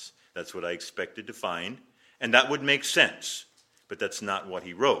present tense. That's what I expected to find, and that would make sense, but that's not what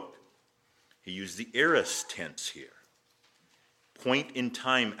he wrote. He used the aorist tense here. Point in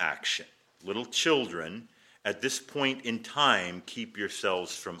time action. Little children, at this point in time, keep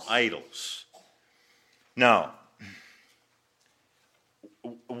yourselves from idols. Now,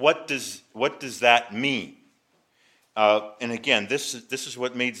 what does that mean? And again, this is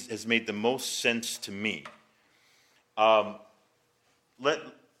what has made the most sense to me. Let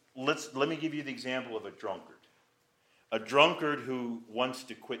me give you the example of a drunkard. A drunkard who wants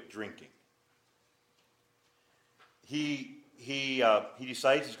to quit drinking. He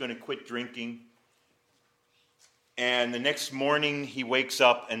decides he's going to quit drinking, and the next morning he wakes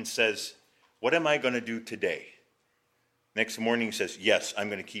up and says, "What am I going to do today?" Next morning he says, "Yes, I'm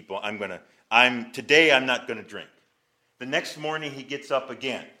going to keep on. Today I'm not going to drink." The next morning he gets up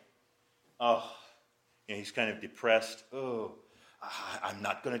again. He's kind of depressed. I'm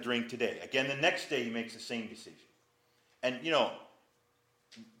not going to drink today. Again, the next day he makes the same decision. And,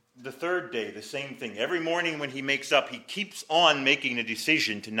 the third day, the same thing. Every morning when he makes up, he keeps on making a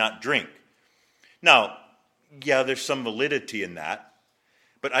decision to not drink. Now, yeah, there's some validity in that,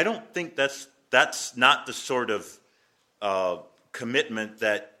 but I don't think that's not the sort of commitment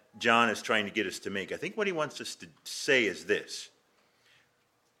that John is trying to get us to make. I think what he wants us to say is this.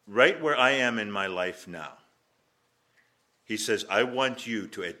 Right where I am in my life now, he says, I want you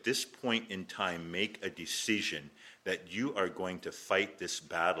to, at this point in time, make a decision that you are going to fight this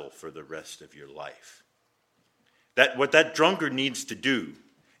battle for the rest of your life. What that drunkard needs to do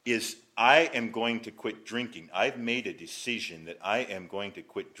is, I am going to quit drinking. I've made a decision that I am going to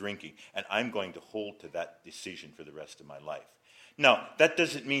quit drinking, and I'm going to hold to that decision for the rest of my life. Now, that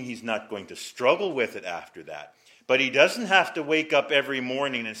doesn't mean he's not going to struggle with it after that, but he doesn't have to wake up every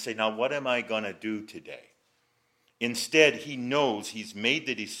morning and say, now what am I going to do today? Instead, he knows he's made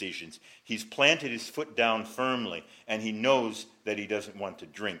the decisions, he's planted his foot down firmly, and he knows that he doesn't want to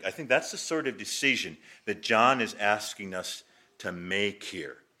drink. I think that's the sort of decision that John is asking us to make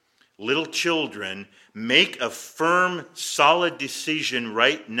here. Little children, make a firm, solid decision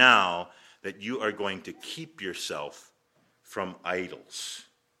right now that you are going to keep yourself from idols.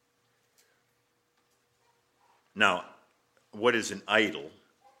 Now, what is an idol?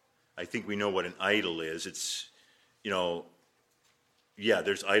 I think we know what an idol is. It's, yeah,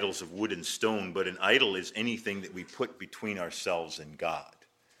 there's idols of wood and stone, but an idol is anything that we put between ourselves and God.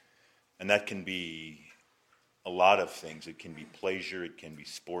 And that can be a lot of things. It can be pleasure, it can be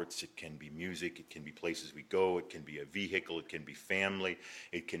sports, it can be music, it can be places we go, it can be a vehicle, it can be family,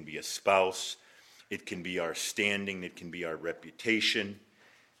 it can be a spouse, it can be our standing, it can be our reputation.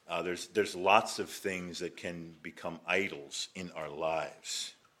 There's lots of things that can become idols in our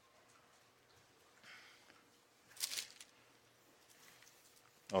lives.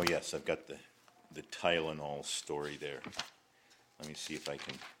 Oh yes, I've got the Tylenol story there. Let me see if I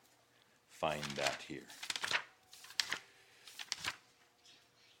can find that here.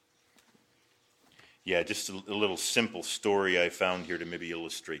 Yeah, just a little simple story I found here to maybe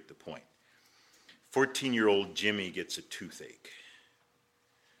illustrate the point. 14-year-old Jimmy gets a toothache.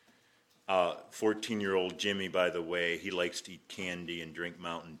 14-year-old Jimmy, by the way, he likes to eat candy and drink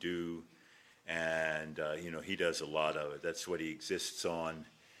Mountain Dew, and he does a lot of it. That's what he exists on,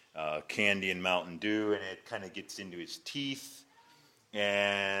 candy and Mountain Dew, and it kind of gets into his teeth,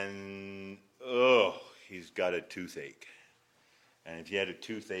 and he's got a toothache. And if you had a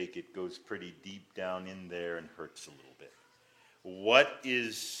toothache, it goes pretty deep down in there and hurts a little bit. What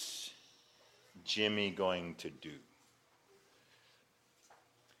is Jimmy going to do?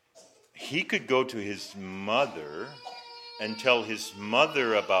 He could go to his mother and tell his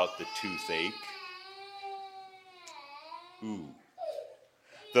mother about the toothache.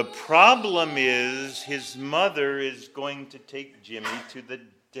 The problem is his mother is going to take Jimmy to the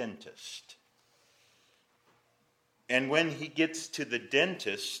dentist. And when he gets to the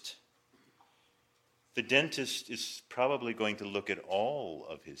dentist is probably going to look at all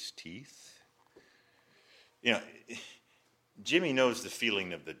of his teeth. Jimmy knows the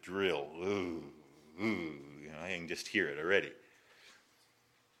feeling of the drill. I can just hear it already.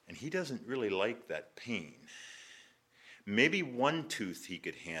 And he doesn't really like that pain. Maybe one tooth he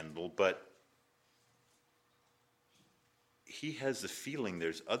could handle, but he has the feeling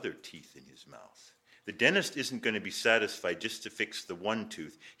there's other teeth in his mouth. The dentist isn't going to be satisfied just to fix the one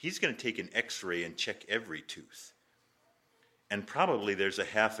tooth. He's going to take an x-ray and check every tooth. And probably there's a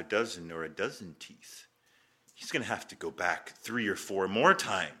half a dozen or a dozen teeth. He's going to have to go back 3 or 4 more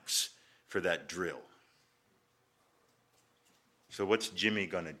times for that drill. So what's Jimmy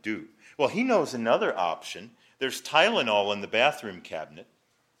going to do? Well, he knows another option. There's Tylenol in the bathroom cabinet.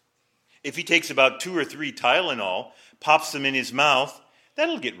 If he takes about 2 or 3 Tylenol, pops them in his mouth,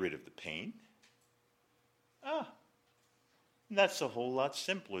 that'll get rid of the pain. And that's a whole lot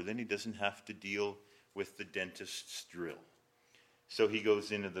simpler. Then he doesn't have to deal with the dentist's drill. So he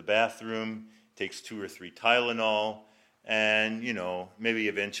goes into the bathroom, takes 2 or 3 Tylenol, and, maybe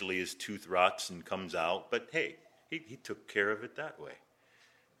eventually his tooth rots and comes out. But hey, he took care of it that way.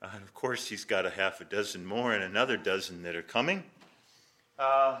 And of course, he's got a half a dozen more and another dozen that are coming.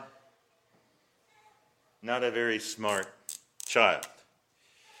 Not a very smart child.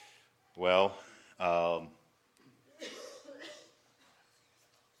 Well,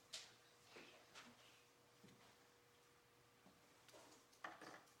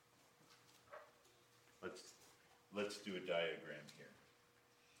 let's do a diagram here.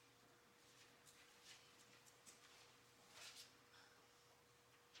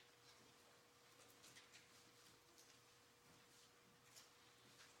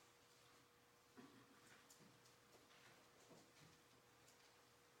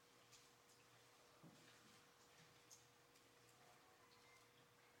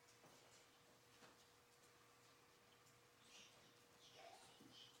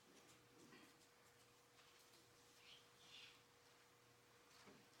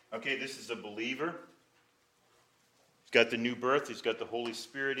 Okay, this is a believer. He's got the new birth. He's got the Holy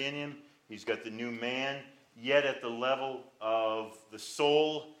Spirit in him. He's got the new man. Yet at the level of the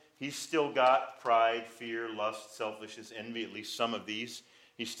soul, he's still got pride, fear, lust, selfishness, envy, at least some of these.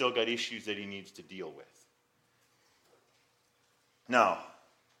 He's still got issues that he needs to deal with. Now,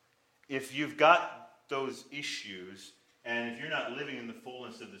 if you've got those issues, and if you're not living in the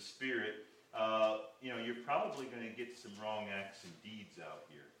fullness of the Spirit, you're probably going to get some wrong acts and deeds out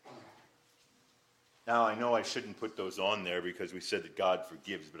here. Now, I know I shouldn't put those on there because we said that God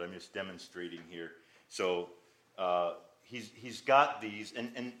forgives, but I'm just demonstrating here. So he's got these,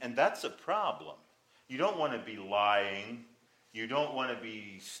 and that's a problem. You don't want to be lying. You don't want to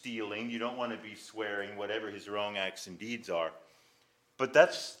be stealing. You don't want to be swearing, whatever his wrong acts and deeds are. But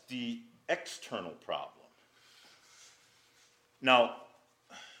that's the external problem. Now,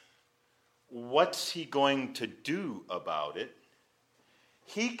 what's he going to do about it?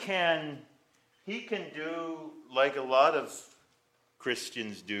 He can do like a lot of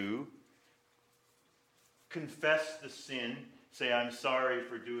Christians do, confess the sin, say, I'm sorry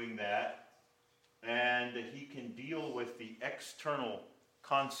for doing that. And he can deal with the external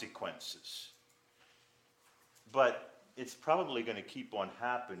consequences. But it's probably going to keep on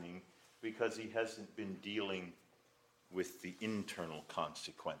happening because he hasn't been dealing with the internal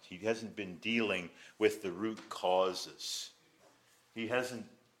consequence. He hasn't been dealing with the root causes. He hasn't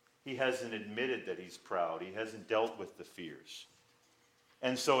admitted that he's proud. He hasn't dealt with the fears.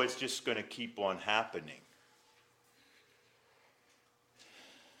 And so it's just going to keep on happening.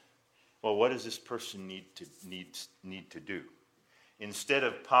 Well, what does this person need to do? Instead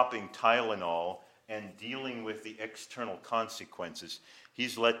of popping Tylenol and dealing with the external consequences,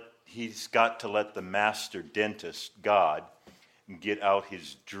 he's got to let the master dentist, God, get out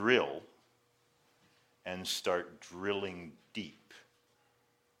his drill and start drilling deep.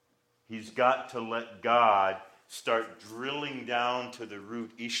 He's got to let God start drilling down to the root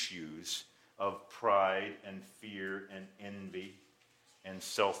issues of pride and fear and envy and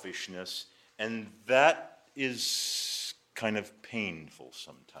selfishness. And that is kind of painful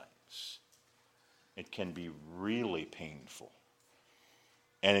sometimes. It can be really painful.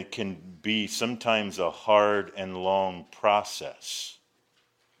 And it can be sometimes a hard and long process.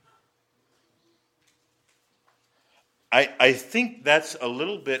 I think that's a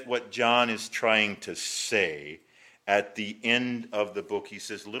little bit what John is trying to say at the end of the book. He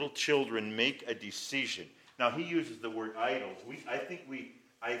says, little children, make a decision. Now, he uses the word idols. I think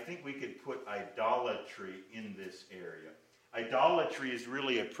we could put idolatry in this area. Idolatry is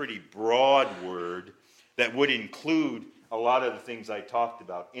really a pretty broad word that would include a lot of the things I talked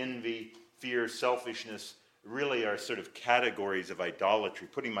about. Envy, fear, selfishness really are sort of categories of idolatry,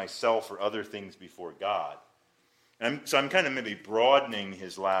 putting myself or other things before God. So I'm kind of maybe broadening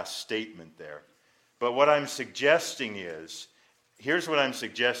his last statement there. But what I'm suggesting is, here's what I'm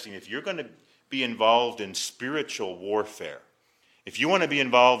suggesting. If you're going to be involved in spiritual warfare, if you want to be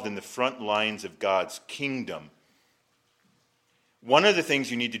involved in the front lines of God's kingdom, one of the things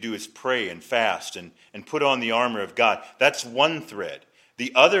you need to do is pray and fast and put on the armor of God. That's one thread.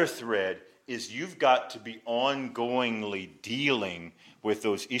 The other thread is you've got to be ongoingly dealing with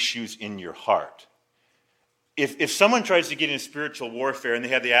those issues in your heart. If someone tries to get into spiritual warfare and they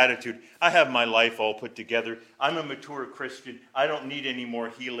have the attitude, I have my life all put together, I'm a mature Christian, I don't need any more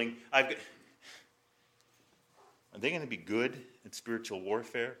healing. Are they going to be good at spiritual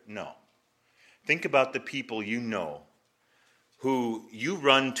warfare? No. Think about the people you know who you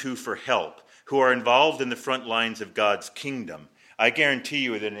run to for help, who are involved in the front lines of God's kingdom. I guarantee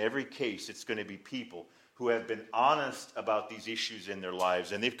you that in every case it's going to be people who have been honest about these issues in their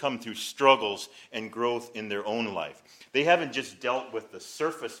lives, and they've come through struggles and growth in their own life. They haven't just dealt with the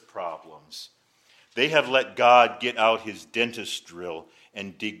surface problems. They have let God get out his dentist drill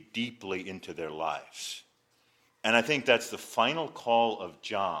and dig deeply into their lives. And I think that's the final call of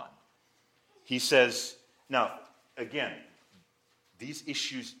John. He says, now, again, these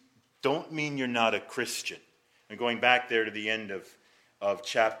issues don't mean you're not a Christian. And going back there to the end of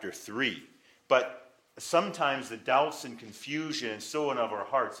chapter 3. But sometimes the doubts and confusion and so on of our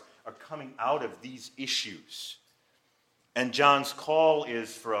hearts are coming out of these issues. And John's call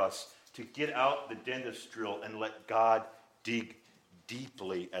is for us to get out the dentist drill and let God dig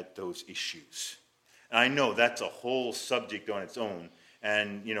deeply at those issues. And I know that's a whole subject on its own.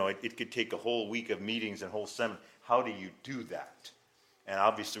 And, it could take a whole week of meetings and a whole seminar. How do you do that? And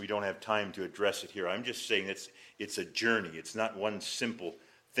obviously we don't have time to address it here. I'm just saying it's a journey. It's not one simple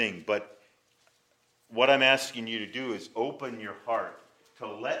thing. But what I'm asking you to do is open your heart to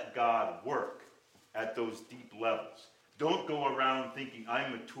let God work at those deep levels. Don't go around thinking,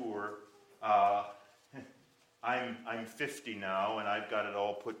 I'm mature, I'm 50 now, and I've got it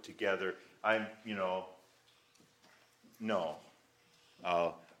all put together. No.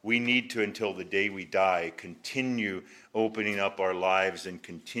 We need to, until the day we die, continue opening up our lives and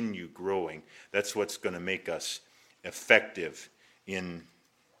continue growing. That's what's going to make us effective in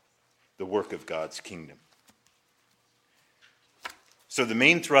the work of God's kingdom. So the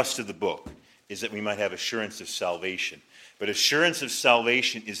main thrust of the book is that we might have assurance of salvation. But assurance of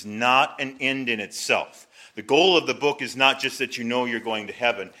salvation is not an end in itself. The goal of the book is not just that you know you're going to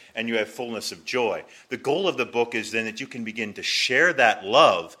heaven and you have fullness of joy. The goal of the book is then that you can begin to share that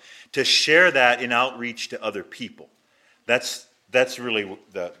love, to share that in outreach to other people. That's really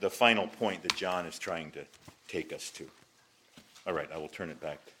the final point that John is trying to take us to. All right, I will turn it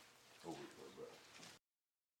back